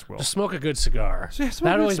cigarettes will. Just smoke a good cigar. Yeah, smoke a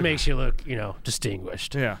That good always cigar. makes you look,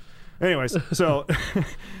 distinguished. Yeah. Anyways, so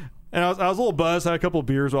and I was a little buzzed. Had a couple of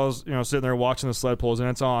beers while I was sitting there watching the sled pulls, and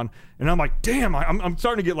it's on, and I'm like, damn, I'm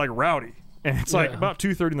starting to get like rowdy. And it's like about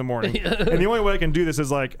 2:30 in the morning. And the only way I can do this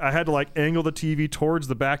is like I had to like angle the TV towards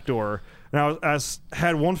the back door. And I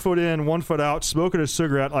had 1 foot in, 1 foot out, smoking a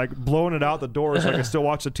cigarette, like blowing it out the door so I could still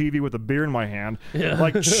watch the TV with a beer in my hand,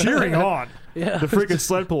 like cheering on the freaking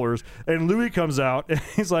sled pullers. And Louis comes out and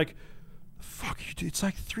he's like, "Fuck you, dude! It's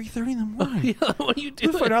like 3:30 in the morning. What are you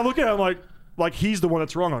doing?" And I look at him like he's the one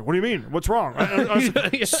that's wrong. Like, what do you mean? What's wrong?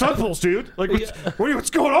 Sled pulls, dude. Like, what's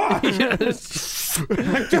going on?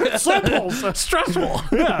 Like, dude, sled pulls. Stressful.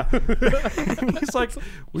 Yeah. And he's like,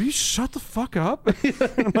 "Will you shut the fuck up?"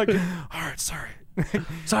 And I'm like, "All right, sorry."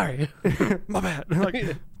 Sorry. My bad. And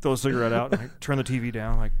like, throw a cigarette out and like, turn the TV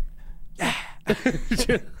down. Like,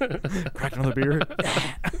 crack another beer.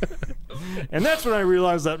 And that's when I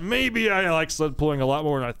realized that maybe I like sled pulling a lot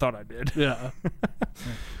more than I thought I did. Yeah.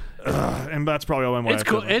 And that's probably all I'm. It's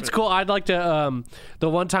cool. It's cool. I'd like to. The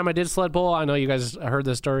one time I did sled pull, I know you guys heard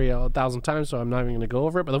this story 1,000 times, so I'm not even going to go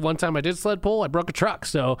over it. But the one time I did sled pull, I broke a truck.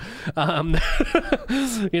 So, my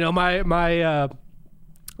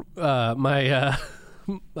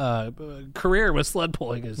career with sled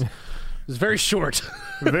pulling is very short.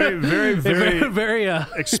 Very, very, very, very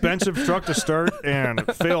expensive truck to start and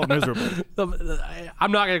failed miserably.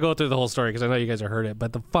 I'm not going to go through the whole story because I know you guys have heard it,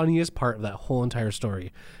 but the funniest part of that whole entire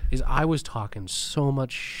story is I was talking so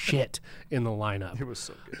much shit in the lineup. It was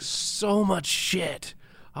so good. So much shit.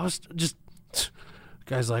 I was just,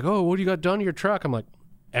 guys like, "Oh, what do you got done to your truck?" I'm like,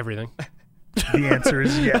 "Everything." The answer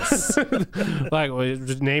is yes. Like, well,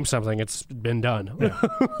 just name something. It's been done. Yeah.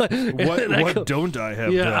 What don't I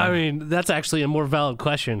have done? I mean, that's actually a more valid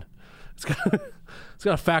question. It's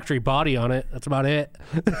got a factory body on it. That's about it.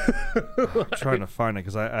 I'm trying to find it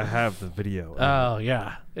because I have the video. Oh,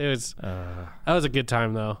 yeah. It was. That was a good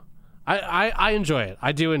time, though. I enjoy it.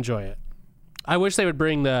 I do enjoy it. I wish they would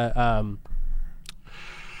bring the.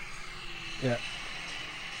 Yeah.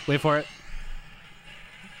 Wait for it.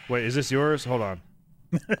 Wait, is this yours? Hold on.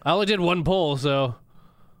 I only did one pull, so.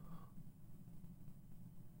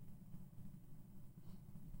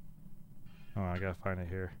 Oh, I gotta find it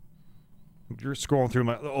here. You're scrolling through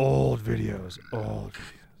my old videos.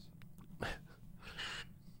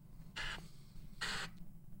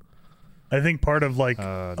 I think part of like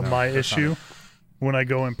No, my that's not issue it. when I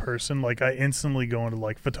go in person, like I instantly go into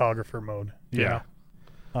like photographer mode. Yeah.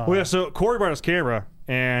 Well, yeah. So Corey brought his camera,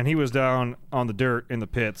 and he was down on the dirt in the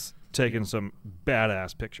pits taking some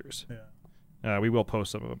badass pictures. Yeah. We will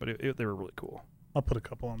post some of them, but they were really cool. I'll put a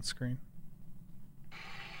couple on the screen.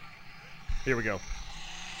 Here we go.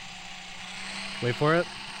 Wait for it.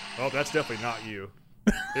 Oh, that's definitely not you.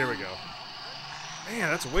 Here we go. Man,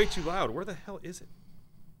 that's way too loud. Where the hell is it?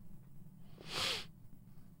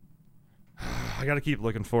 I gotta keep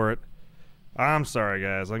looking for it. I'm sorry,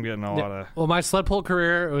 guys. I'm getting a lot of... Well, my sled pull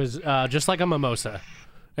career was just like a mimosa.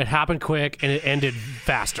 It happened quick, and it ended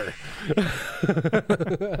faster.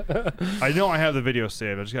 I know I have the video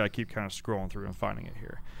saved. I just got to keep kind of scrolling through and finding it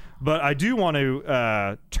here. But I do want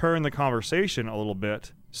to turn the conversation a little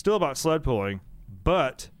bit, still about sled pulling,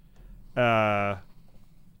 but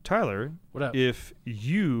Tyler, What up? if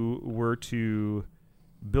you were to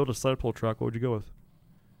build a sled pull truck, what would you go with?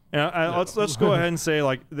 And let's go ahead and say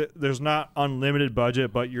like there's not unlimited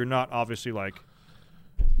budget, but you're not obviously like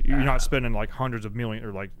you're not spending like hundreds of millions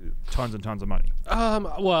or like tons and tons of money.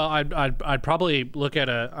 Well, I'd probably look at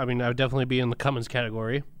I would definitely be in the Cummins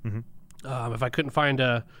category. Mm-hmm. If I couldn't find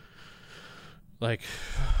a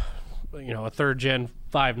third gen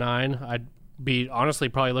 5.9, I'd be honestly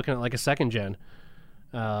probably looking at like a second gen.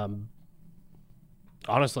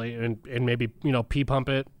 Honestly, and maybe P pump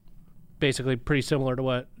it, basically pretty similar to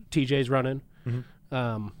what TJ's running.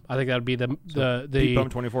 Mm-hmm. I think that would be the P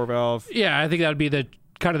pump 24 valve. Yeah, I think that would be the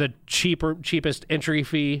kind of the cheapest entry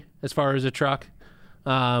fee as far as a truck.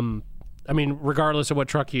 I mean, regardless of what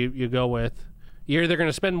truck you go with, you're either going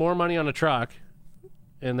to spend more money on a truck,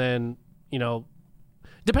 and then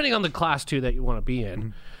depending on the class 2 that you want to be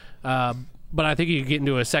in. Mm-hmm. But I think you can get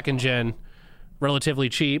into a second gen relatively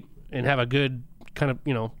cheap and have a good kind of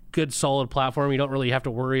good solid platform. You don't really have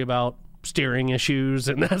to worry about steering issues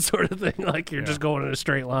and that sort of thing. Like you're just going in a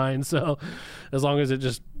straight line. So as long as it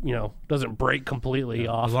just doesn't break completely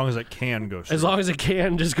off, As long as it can go straight. as long as it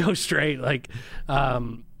can just go straight. Like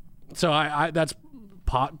so I that's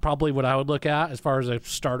probably what I would look at as far as a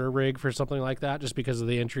starter rig for something like that, just because of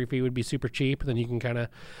the entry fee would be super cheap. Then you can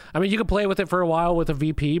you can play with it for a while with a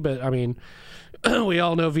VP, but I mean we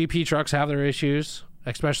all know VP trucks have their issues,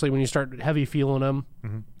 especially when you start heavy fueling them.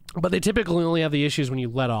 Mm-hmm. But they typically only have the issues when you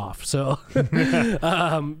let off. So,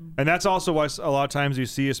 and that's also why a lot of times you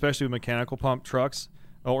see, especially with mechanical pump trucks,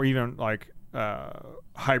 or even like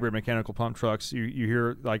hybrid mechanical pump trucks, you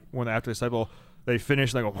hear like when after they cycle, they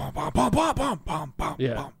finish, they go bum, bum, bum, bum, bum, bum, bum,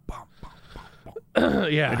 Yeah. bum, bum, bum, bum,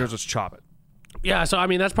 bum. Yeah. And they'll just chop it. Yeah, so I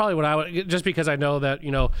mean that's probably what I would, just because I know that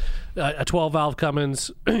a 12 valve Cummins,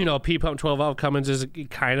 a P pump 12 valve Cummins is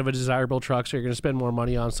kind of a desirable truck, so you're going to spend more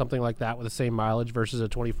money on something like that with the same mileage versus a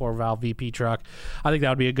 24 valve VP truck. I think that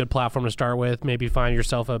would be a good platform to start with. Maybe find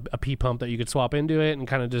yourself a P pump that you could swap into it and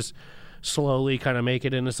kind of just slowly kind of make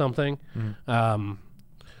it into something. I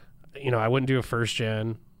wouldn't do a first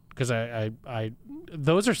gen because I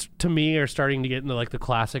those are to me are starting to get into like the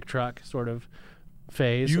classic truck sort of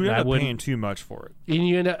phase. You and end up paying too much for it. And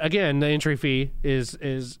you end up, again, the entry fee is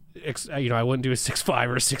I wouldn't do a 6.5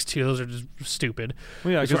 or a 6.2. Those are just stupid.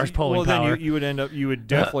 Well, yeah, as far as pulling then power. you would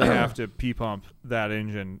definitely have to P pump that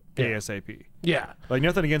engine ASAP. Yeah. Like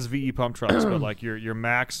nothing against VE pump trucks, but like your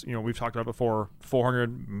max, we've talked about before,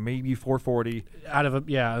 400, maybe 440.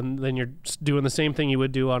 And then you're doing the same thing you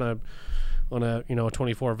would do on a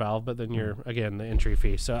 24 valve, but then you're again the entry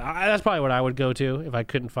fee. So that's probably what I would go to if I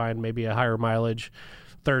couldn't find maybe a higher mileage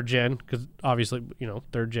third gen, because obviously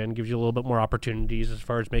third gen gives you a little bit more opportunities as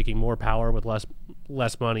far as making more power with less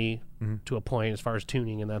money to a point as far as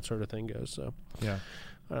tuning and that sort of thing goes. So Yeah,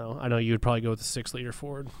 I know you would probably go with a 6-liter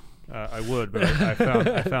Ford. I would, but I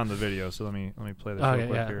found the video, so let me play this real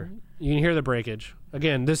quick here. You can hear the breakage.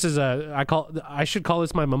 Again, this is I should call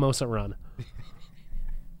this my mimosa run.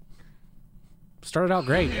 Started out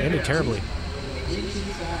great, ended terribly.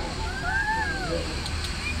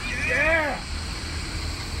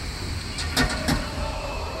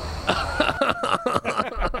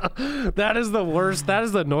 That is the worst. That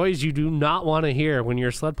is the noise you do not want to hear when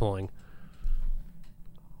you're sled pulling.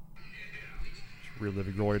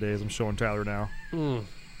 Reliving glory days. I'm showing Tyler now.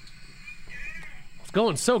 It's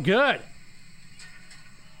going so good.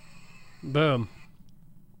 Boom.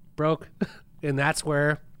 Broke. And that's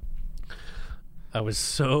where I was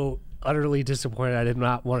so utterly disappointed. I did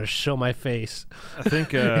not want to show my face. I think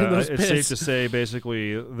those it's safe pits. to say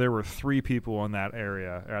basically there were 3 people in that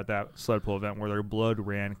area at that sled pull event where their blood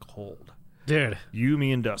ran cold. Dude. You,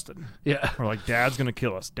 me, and Dustin. Yeah. We're like, Dad's going to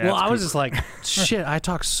kill us. Well, I was just like, shit, I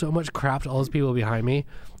talked so much crap to all those people behind me,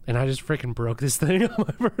 and I just freaking broke this thing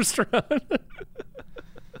on my first run.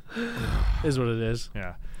 Is what it is.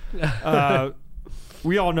 Yeah.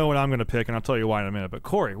 We all know what I'm going to pick, and I'll tell you why in a minute. But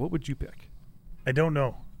Corey, what would you pick? I don't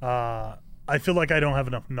know. I feel like I don't have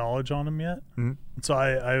enough knowledge on them yet, so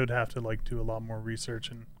I would have to like do a lot more research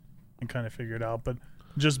and kind of figure it out. But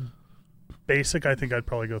just basic, I think I'd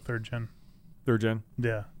probably go third gen. Third gen?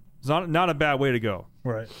 Yeah. It's not a bad way to go.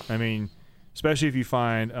 Right. I mean, especially if you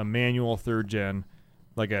find a manual third gen,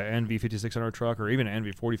 like a NV5600 truck or even an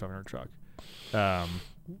NV4500 truck.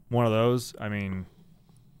 One of those, I mean,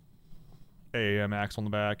 AAM axle on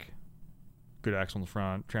the back, good axle on the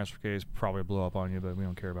front, transfer case, probably blow up on you, but we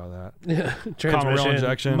don't care about that. Yeah. Common rail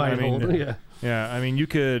injection. might hold. Yeah. I mean,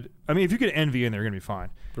 if you get NV in there, you're going to be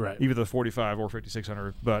fine. Right. Either the 45 or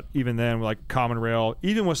 5600, but even then, like common rail,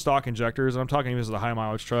 even with stock injectors, and I'm talking even as a high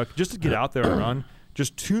mileage truck, just to get out there and run,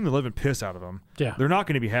 just tune the living piss out of them. Yeah. They're not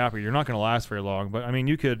going to be happy. You're not going to last very long. But I mean,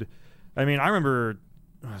 I remember,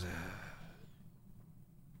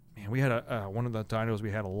 we had one of the dynos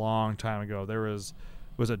we had a long time ago. There was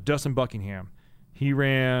a Dustin Buckingham. He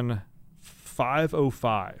ran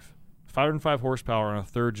 505 horsepower on a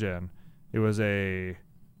third gen. It was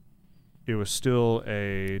still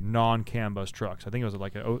a non-CAN bus truck. So I think it was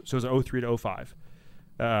like so it was an 03 to 05.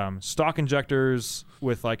 Stock injectors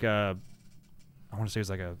with like I want to say it was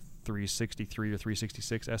like a 363 or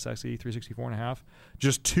 366 SXE, 364 and a half.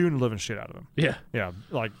 Just tune the living shit out of them. Yeah. Yeah,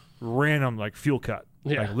 like random like fuel cut.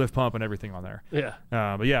 Yeah. Like lift pump and everything on there. Yeah.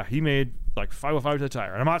 But yeah, he made like 505 to the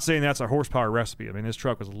tire. And I'm not saying that's a horsepower recipe. I mean, this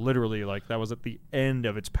truck was literally like that was at the end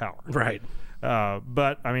of its power. Right.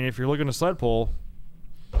 But I mean, if you're looking to sled pull,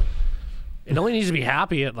 it only needs to be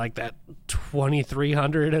happy at like that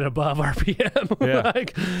 2,300 and above RPM. Yeah.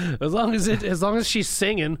 Like, as long as she's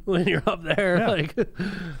singing when you're up there, Yeah. like.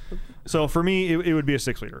 So for me, it would be a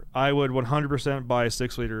 6-liter. I would 100% buy a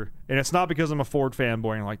 6-liter, and it's not because I'm a Ford fanboy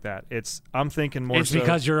or anything like that. I'm thinking more. It's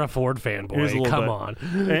because you're a Ford fanboy. Here's a little Come bit. on.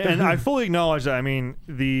 and I fully acknowledge that. I mean,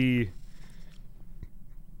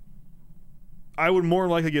 I would more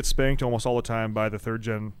likely get spanked almost all the time by the third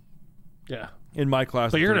gen. Yeah. In my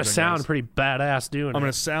class, But you're going gonna to sound pretty badass doing it. I'm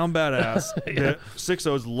going to sound badass. Yeah. The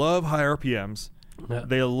 6.0s love high RPMs. Yeah.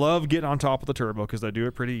 They love getting on top of the turbo because they do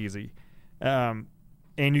it pretty easy.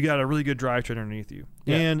 And you got a really good drivetrain underneath you.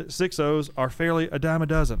 Yeah. And 6.0s are fairly a dime a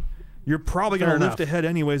dozen. You're probably going Fair to lift enough. ahead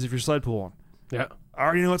anyways if you're sled pulling. Yeah. I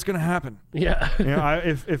already know what's going to happen. Yeah.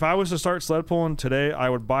 If I was to start sled pulling today, I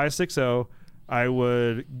would buy a 6.0, I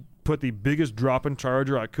would put the biggest drop-in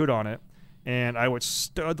charger I could on it, and I would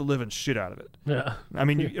stud the living shit out of it. Yeah. I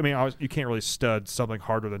mean, you can't really stud something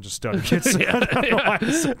harder than just stud. I don't know why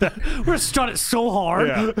I said that. We're gonna stud it so hard.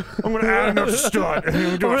 Yeah. I'm gonna add another stud. And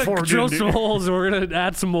then We're gonna drill some holes and we're gonna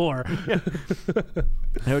add some more.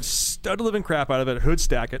 I would stud the living crap out of it, hood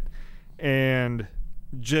stack it, and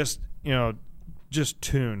just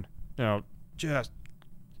tune.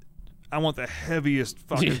 I want the heaviest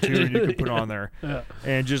fucking tune you can put on there,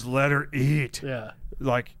 and just let her eat. Yeah.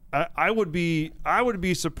 Like I would be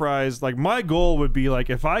surprised. Like my goal would be like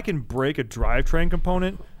if I can break a drivetrain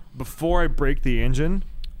component before I break the engine.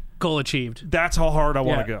 Goal achieved. That's how hard I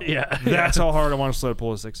want to go. Yeah. That's how hard I want to sled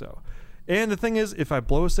pull a 6.0. And the thing is, if I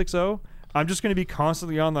blow a 6.0, I'm just going to be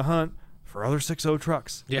constantly on the hunt for other 6.0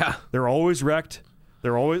 trucks. Yeah. They're always wrecked.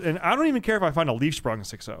 And I don't even care if I find a leaf sprung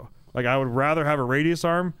 6.0. Like I would rather have a radius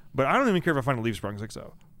arm, but I don't even care if I find a leaf sprung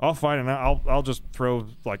 6.0. I'll find it. I'll just throw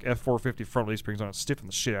like F450 front leaf springs on it, stiffen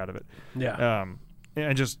the shit out of it. Yeah.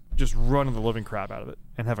 And just run the living crap out of it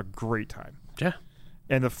and have a great time. Yeah.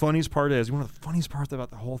 And the funniest part is, one of the funniest parts about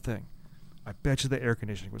the whole thing, I bet you the air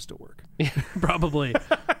conditioning would still work. Probably.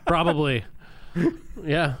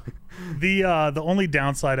 Yeah. The only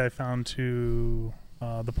downside I found to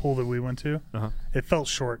the pool that we went to, it felt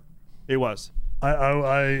short. It was.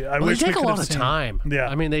 I Well, wish they we take a could lot have of seen, time. Yeah.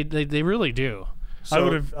 I mean, they really do. So,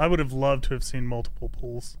 I would have loved to have seen multiple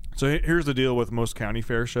pools. So here's the deal with most county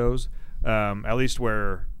fair shows, at least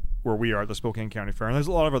where we are, the Spokane County Fair, and there's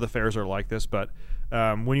a lot of other fairs that are like this. But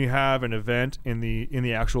when you have an event in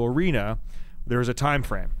the actual arena, there's a time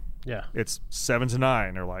frame. Yeah. It's 7 to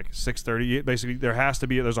 9 or like 6:30. Basically,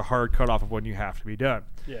 there's a hard cutoff of when you have to be done.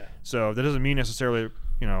 Yeah. So that doesn't mean necessarily,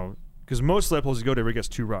 because most sled pulls you go to, everybody gets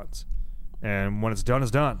 2 runs, and when it's done,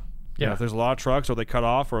 it's done. Yeah. If there's a lot of trucks, or they cut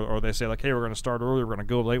off, or they say like, hey, we're going to start early, we're going to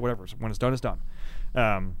go late, whatever. So when it's done, it's done.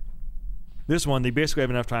 This one, they basically have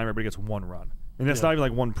enough time. Everybody gets 1 run, and that's not even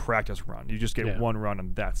like 1 practice run. You just get 1 run,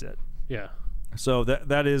 and that's it. Yeah. So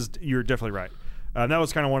that is, you're definitely right. That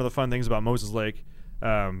was kind of one of the fun things about Moses Lake.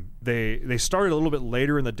 They started a little bit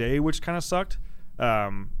later in the day, which kind of sucked.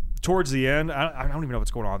 Towards the end, I don't even know what's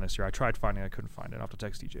going on this year. I tried finding it, I couldn't find it. I'll have to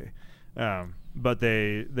text DJ. But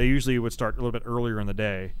they usually would start a little bit earlier in the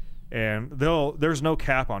day, and there's no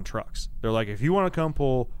cap on trucks. They're like, if you want to come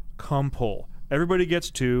pull, come pull. Everybody gets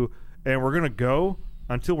 2, and we're gonna go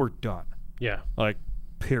until we're done. Yeah. Like,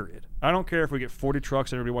 period. I don't care if we get 40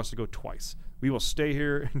 trucks and everybody wants to go twice. We will stay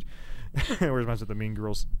here. It reminds me of the Mean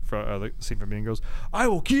Girls, the scene from Mean Girls. I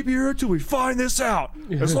will keep you here until we find this out,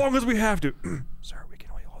 as long as we have to. Sir, we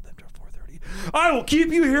can only hold them till 4:30. I will keep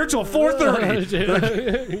you here till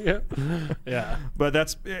 4:30. Yeah. But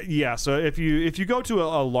that's So if you go to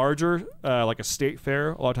a larger like a state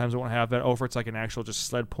fair, a lot of times they won't have that. Or if it's like an actual just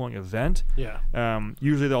sled pulling event,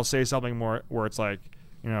 usually they'll say something more where it's like,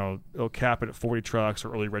 they'll cap it at 40 trucks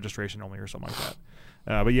or early registration only or something like that.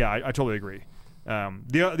 But yeah, I totally agree.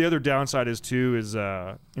 The other downside is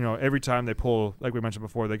every time they pull, like we mentioned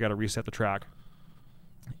before, they got to reset the track,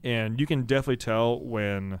 and you can definitely tell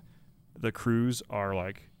when the crews are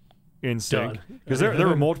like in sync, because there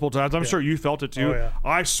were multiple times. I'm sure you felt it too. Oh, yeah.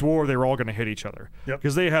 I swore they were all going to hit each other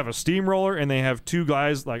because they have a steamroller and they have 2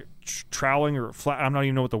 guys like troweling or flat. I'm not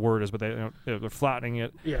even know what the word is, but they're flattening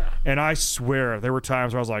it. Yeah. And I swear there were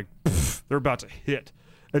times where I was like, they're about to hit.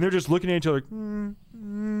 And they're just looking at each other, and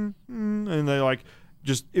they like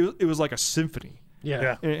just it was like a symphony.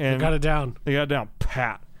 Yeah. And they got it down. They got it down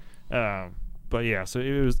pat. But yeah, so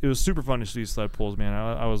it was super fun to see sled pulls, man.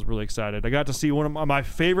 I was really excited. I got to see one of my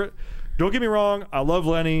favorite. Don't get me wrong, I love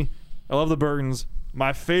Lenny. I love the Burtons.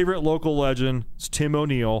 My favorite local legend is Tim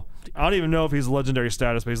O'Neill. I don't even know if he's legendary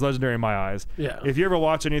status, but he's legendary in my eyes. Yeah. If you ever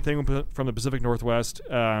watch anything from the Pacific Northwest,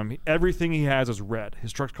 everything he has is red.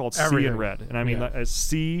 His truck's called C and Red. And I mean,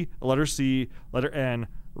 C, letter C, letter N,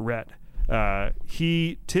 red.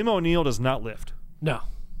 Tim O'Neill does not lift. No.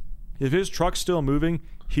 If his truck's still moving,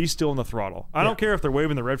 he's still in the throttle. I don't care if they're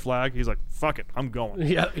waving the red flag. He's like, fuck it, I'm going.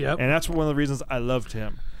 Yeah. And that's one of the reasons I love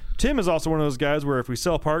Tim. Tim is also one of those guys where if we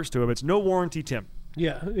sell parts to him, it's no warranty Tim.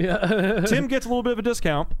 Yeah. Tim gets a little bit of a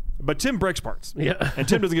discount, but Tim breaks parts. Yeah. And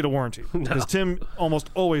Tim doesn't get a warranty because Tim almost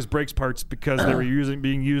always breaks parts because they were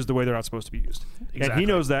being used the way they're not supposed to be used. Exactly. And he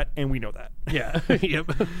knows that, and we know that. Yeah.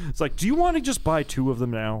 Yep. It's like, do you want to just buy 2 of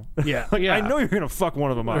them now? Yeah. Like, yeah. I know you're going to fuck one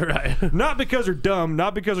of them up. Right. Not because they're dumb,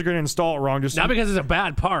 not because they're going to install it wrong. Just Not because it's a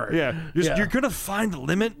bad part. you're going to find the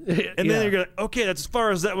limit, and then you're going to, okay, that's as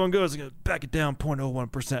far as that one goes. You're going to back it down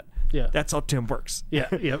 0.01%. Yeah. That's how Tim works. Yeah.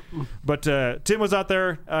 Yep. But Tim was out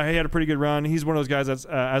there. He had a pretty good run. He's one of those guys that's,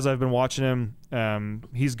 as I've been watching him,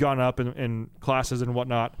 he's gone up in classes and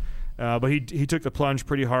whatnot. But he took the plunge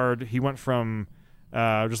pretty hard. He went from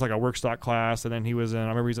just like a work stock class, and then he was in, I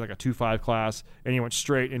remember he was in like a 2.5 class, and he went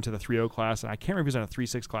straight into the 3.0 class, and I can't remember if he's in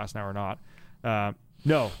a 3.6 class now or not.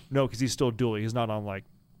 No, because he's still dually. He's not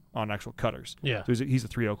on actual cutters. Yeah. So he's a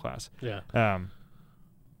 3.0 class. Yeah.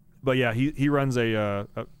 But yeah, he runs a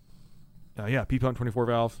P pump 24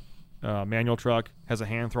 valve manual truck, has a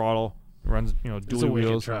hand throttle, runs It's dually a wicked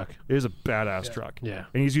wheels. truck. It is a badass truck. Yeah.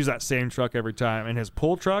 And he's used that same truck every time. And his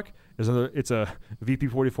pull truck it's a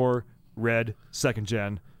VP44 red 2nd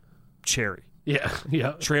gen cherry. Yeah.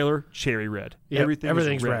 Yeah. Trailer cherry red. Yep,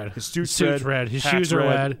 everything's is red. His suit's red. His hat's shoes are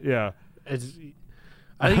red. Yeah.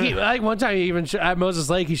 I think one time he even at Moses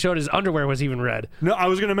Lake he showed his underwear was even red. No, I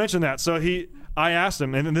was going to mention that. So I asked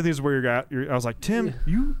him, and this is where you're at. I was like, Tim,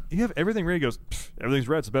 you have everything red. He goes, everything's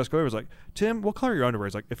red. It's the best color. I was like, Tim, what color are your underwear?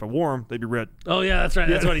 He's like, if I wore them, they'd be red. Oh yeah, that's right.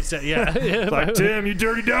 That's what he said. Yeah. It's like, Tim, you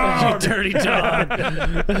dirty dog. You dirty dog.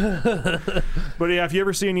 But yeah, if you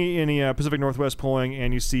ever see any Pacific Northwest pulling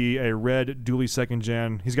and you see a red dually 2nd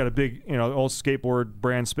gen, he's got a big, old skateboard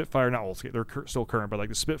brand Spitfire, not old skate, they're still current, but like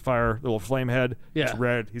the Spitfire, the little flame head, it's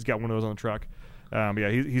red. He's got one of those on the truck. But yeah,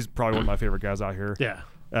 he's probably one of my favorite guys out here. Yeah.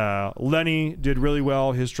 Lenny did really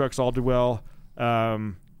well. His trucks all did well.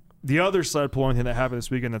 The other sled pulling thing that happened this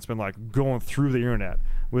weekend that's been like going through the internet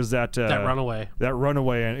was that runaway. That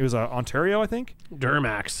runaway, and it was Ontario, I think.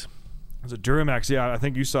 Duramax. It was a Duramax. Yeah, I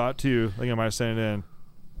think you saw it too. I think I might have sent it in.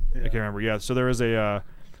 Yeah. I can't remember. Yeah. So there was a.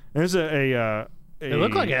 It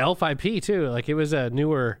looked like an L5P too. Like it was a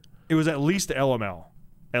newer. It was at least LML.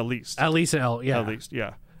 At least. At least L. Yeah. At least.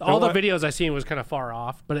 Yeah. All the videos I seen was kind of far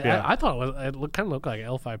off, but Yeah. I thought it kind of looked like an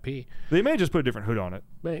L5P. They may just put a different hood on it.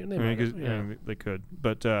 They could,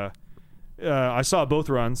 but I saw both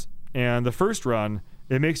runs, and the first run,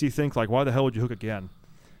 it makes you think like, why the hell would you hook again?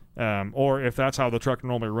 Or if that's how the truck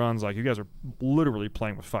normally runs, like you guys are literally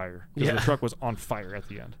playing with fire because the truck was on fire at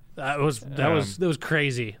the end. That was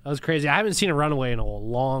crazy. That was crazy. I haven't seen a runaway in a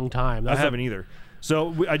long time. I haven't either.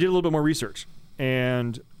 So I did a little bit more research,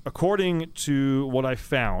 and according to what I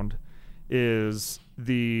found, is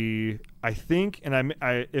I think, and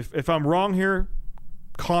if I'm wrong here,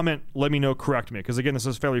 comment, let me know, correct me, because again, this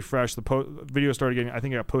is fairly fresh. The video started getting, I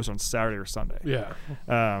think it got posted on Saturday or Sunday. Yeah.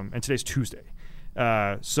 And today's Tuesday.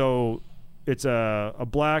 So it's a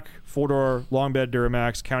black 4-door long bed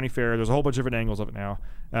Duramax County Fair. There's a whole bunch of different angles of it now.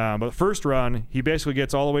 But the first run, he basically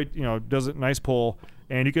gets all the way, does a nice pull,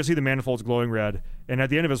 and you can see the manifolds glowing red. And at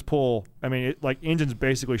the end of his pull, I mean, engine's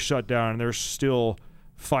basically shut down, and there's still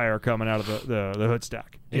fire coming out of the hood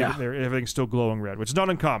stack. Yeah. Everything's still glowing red, which is not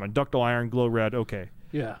uncommon. Ductile iron, glow red, okay.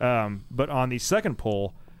 Yeah. But on the second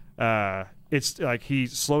pull, it's like he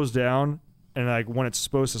slows down, and like when it's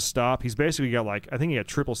supposed to stop, he's basically got I think he had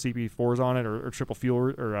triple CP4s on it, or triple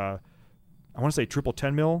fuel, or I want to say triple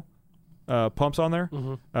 10 mil pumps on there.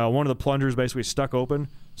 Mm-hmm. One of the plungers basically stuck open,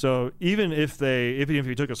 so even if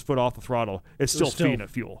he took his foot off the throttle, it's still feeding it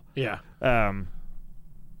fuel. Yeah.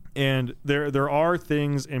 And there are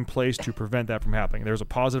things in place to prevent that from happening. There's a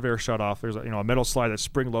positive air shutoff. There's a metal slide that's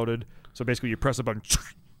spring loaded, so basically you press a button,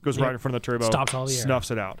 goes right in front of the turbo, stops all the air,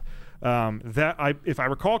 snuffs it out. If I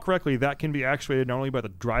recall correctly, that can be actuated not only by the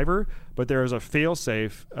driver, but there is a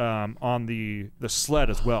fail-safe on the sled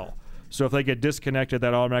as well. So if they get disconnected,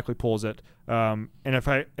 that automatically pulls it. And if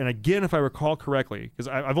I recall correctly, because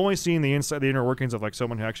I've only seen the inner workings of like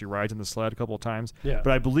someone who actually rides in the sled a couple of times. Yeah.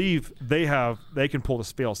 But I believe they can pull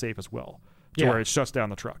this fail safe as well, to where it shuts down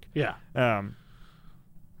the truck. Yeah.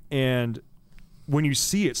 And when you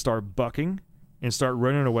see it start bucking and start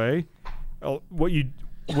running away,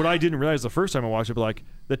 what I didn't realize the first time I watched it, but like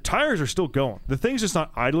the tires are still going. The thing's just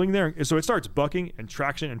not idling there. So it starts bucking and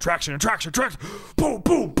traction and traction and traction, boom,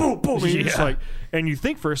 boom, boom, boom. And you're just like, and you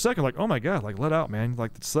think for a second, like, oh my God, like let out, man.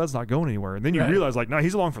 Like the sled's not going anywhere. And then you realize like, no,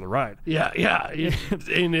 he's along for the ride. Yeah. Yeah.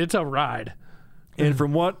 And it's a ride. And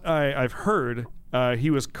from what I've heard, he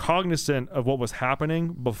was cognizant of what was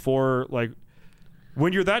happening before, like,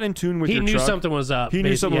 when you're that in tune with your truck. He knew something was up. He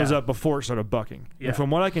knew something was up before it started bucking. Yeah. And from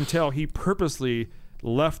what I can tell, he purposely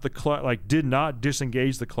left the clutch, like did not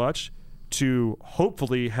disengage the clutch to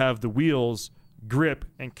hopefully have the wheels grip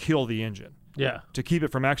and kill the engine. Yeah. To keep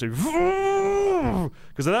it from actually,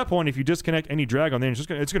 because at that point, if you disconnect any drag on the engine,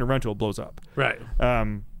 it's going to run until it blows up. Right.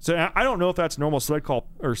 So I don't know if that's normal sled pull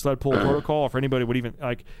protocol, or if anybody would even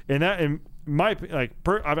like. And that in my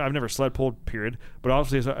I've never sled pulled, period. But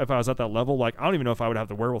obviously, if I was at that level, like I don't even know if I would have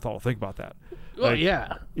the wherewithal to think about that. Well, like,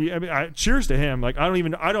 yeah. I mean, cheers to him. Like I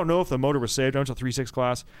don't know if the motor was saved. I went to 3.6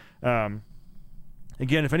 class.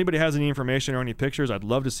 Again, if anybody has any information or any pictures, I'd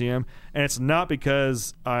love to see them. And it's not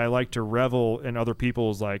because I like to revel in other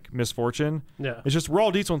people's like misfortune. Yeah. It's just we're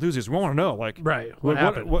all diesel enthusiasts. We want to know, like, Right. What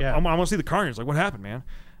happened? Yeah. I want to see the carnage. Like, what happened, man?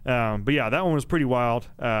 But yeah, that one was pretty wild.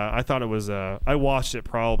 I thought it was. I watched it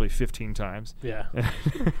probably 15 times. Yeah.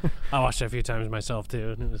 I watched it a few times myself too,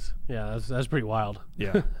 and it was that was pretty wild.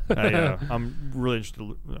 Yeah. I'm really interested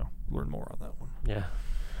to learn more on that one. Yeah.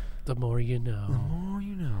 The more you know. The more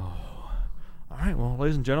you know. All right, well,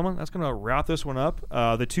 ladies and gentlemen, that's going to wrap this one up.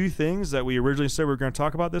 The two things that we originally said we were going to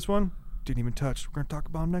talk about this one, didn't even touch. We're going to talk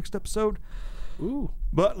about them next episode. Ooh.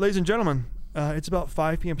 But, ladies and gentlemen, it's about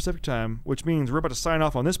 5 p.m. Pacific time, which means we're about to sign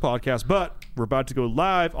off on this podcast, but we're about to go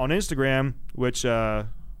live on Instagram, which, if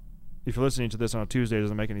you're listening to this on a Tuesday,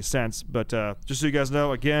 doesn't make any sense. But just so you guys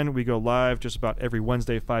know, again, we go live just about every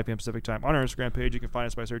Wednesday, 5 p.m. Pacific time on our Instagram page. You can find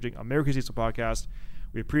us by searching America's Diesel Podcast.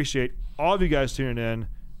 We appreciate all of you guys tuning in.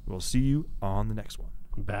 We'll see you on the next one.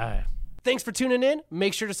 Bye. Thanks for tuning in.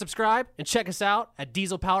 Make sure to subscribe and check us out at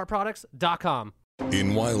dieselpowerproducts.com.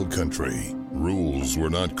 In Wild Country, rules were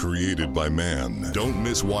not created by man. Don't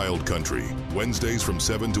miss Wild Country, Wednesdays from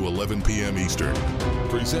 7 to 11 p.m. Eastern.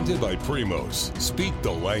 Presented by Primos. Speak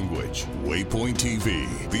the language. Waypoint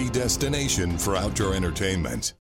TV, the destination for outdoor entertainment.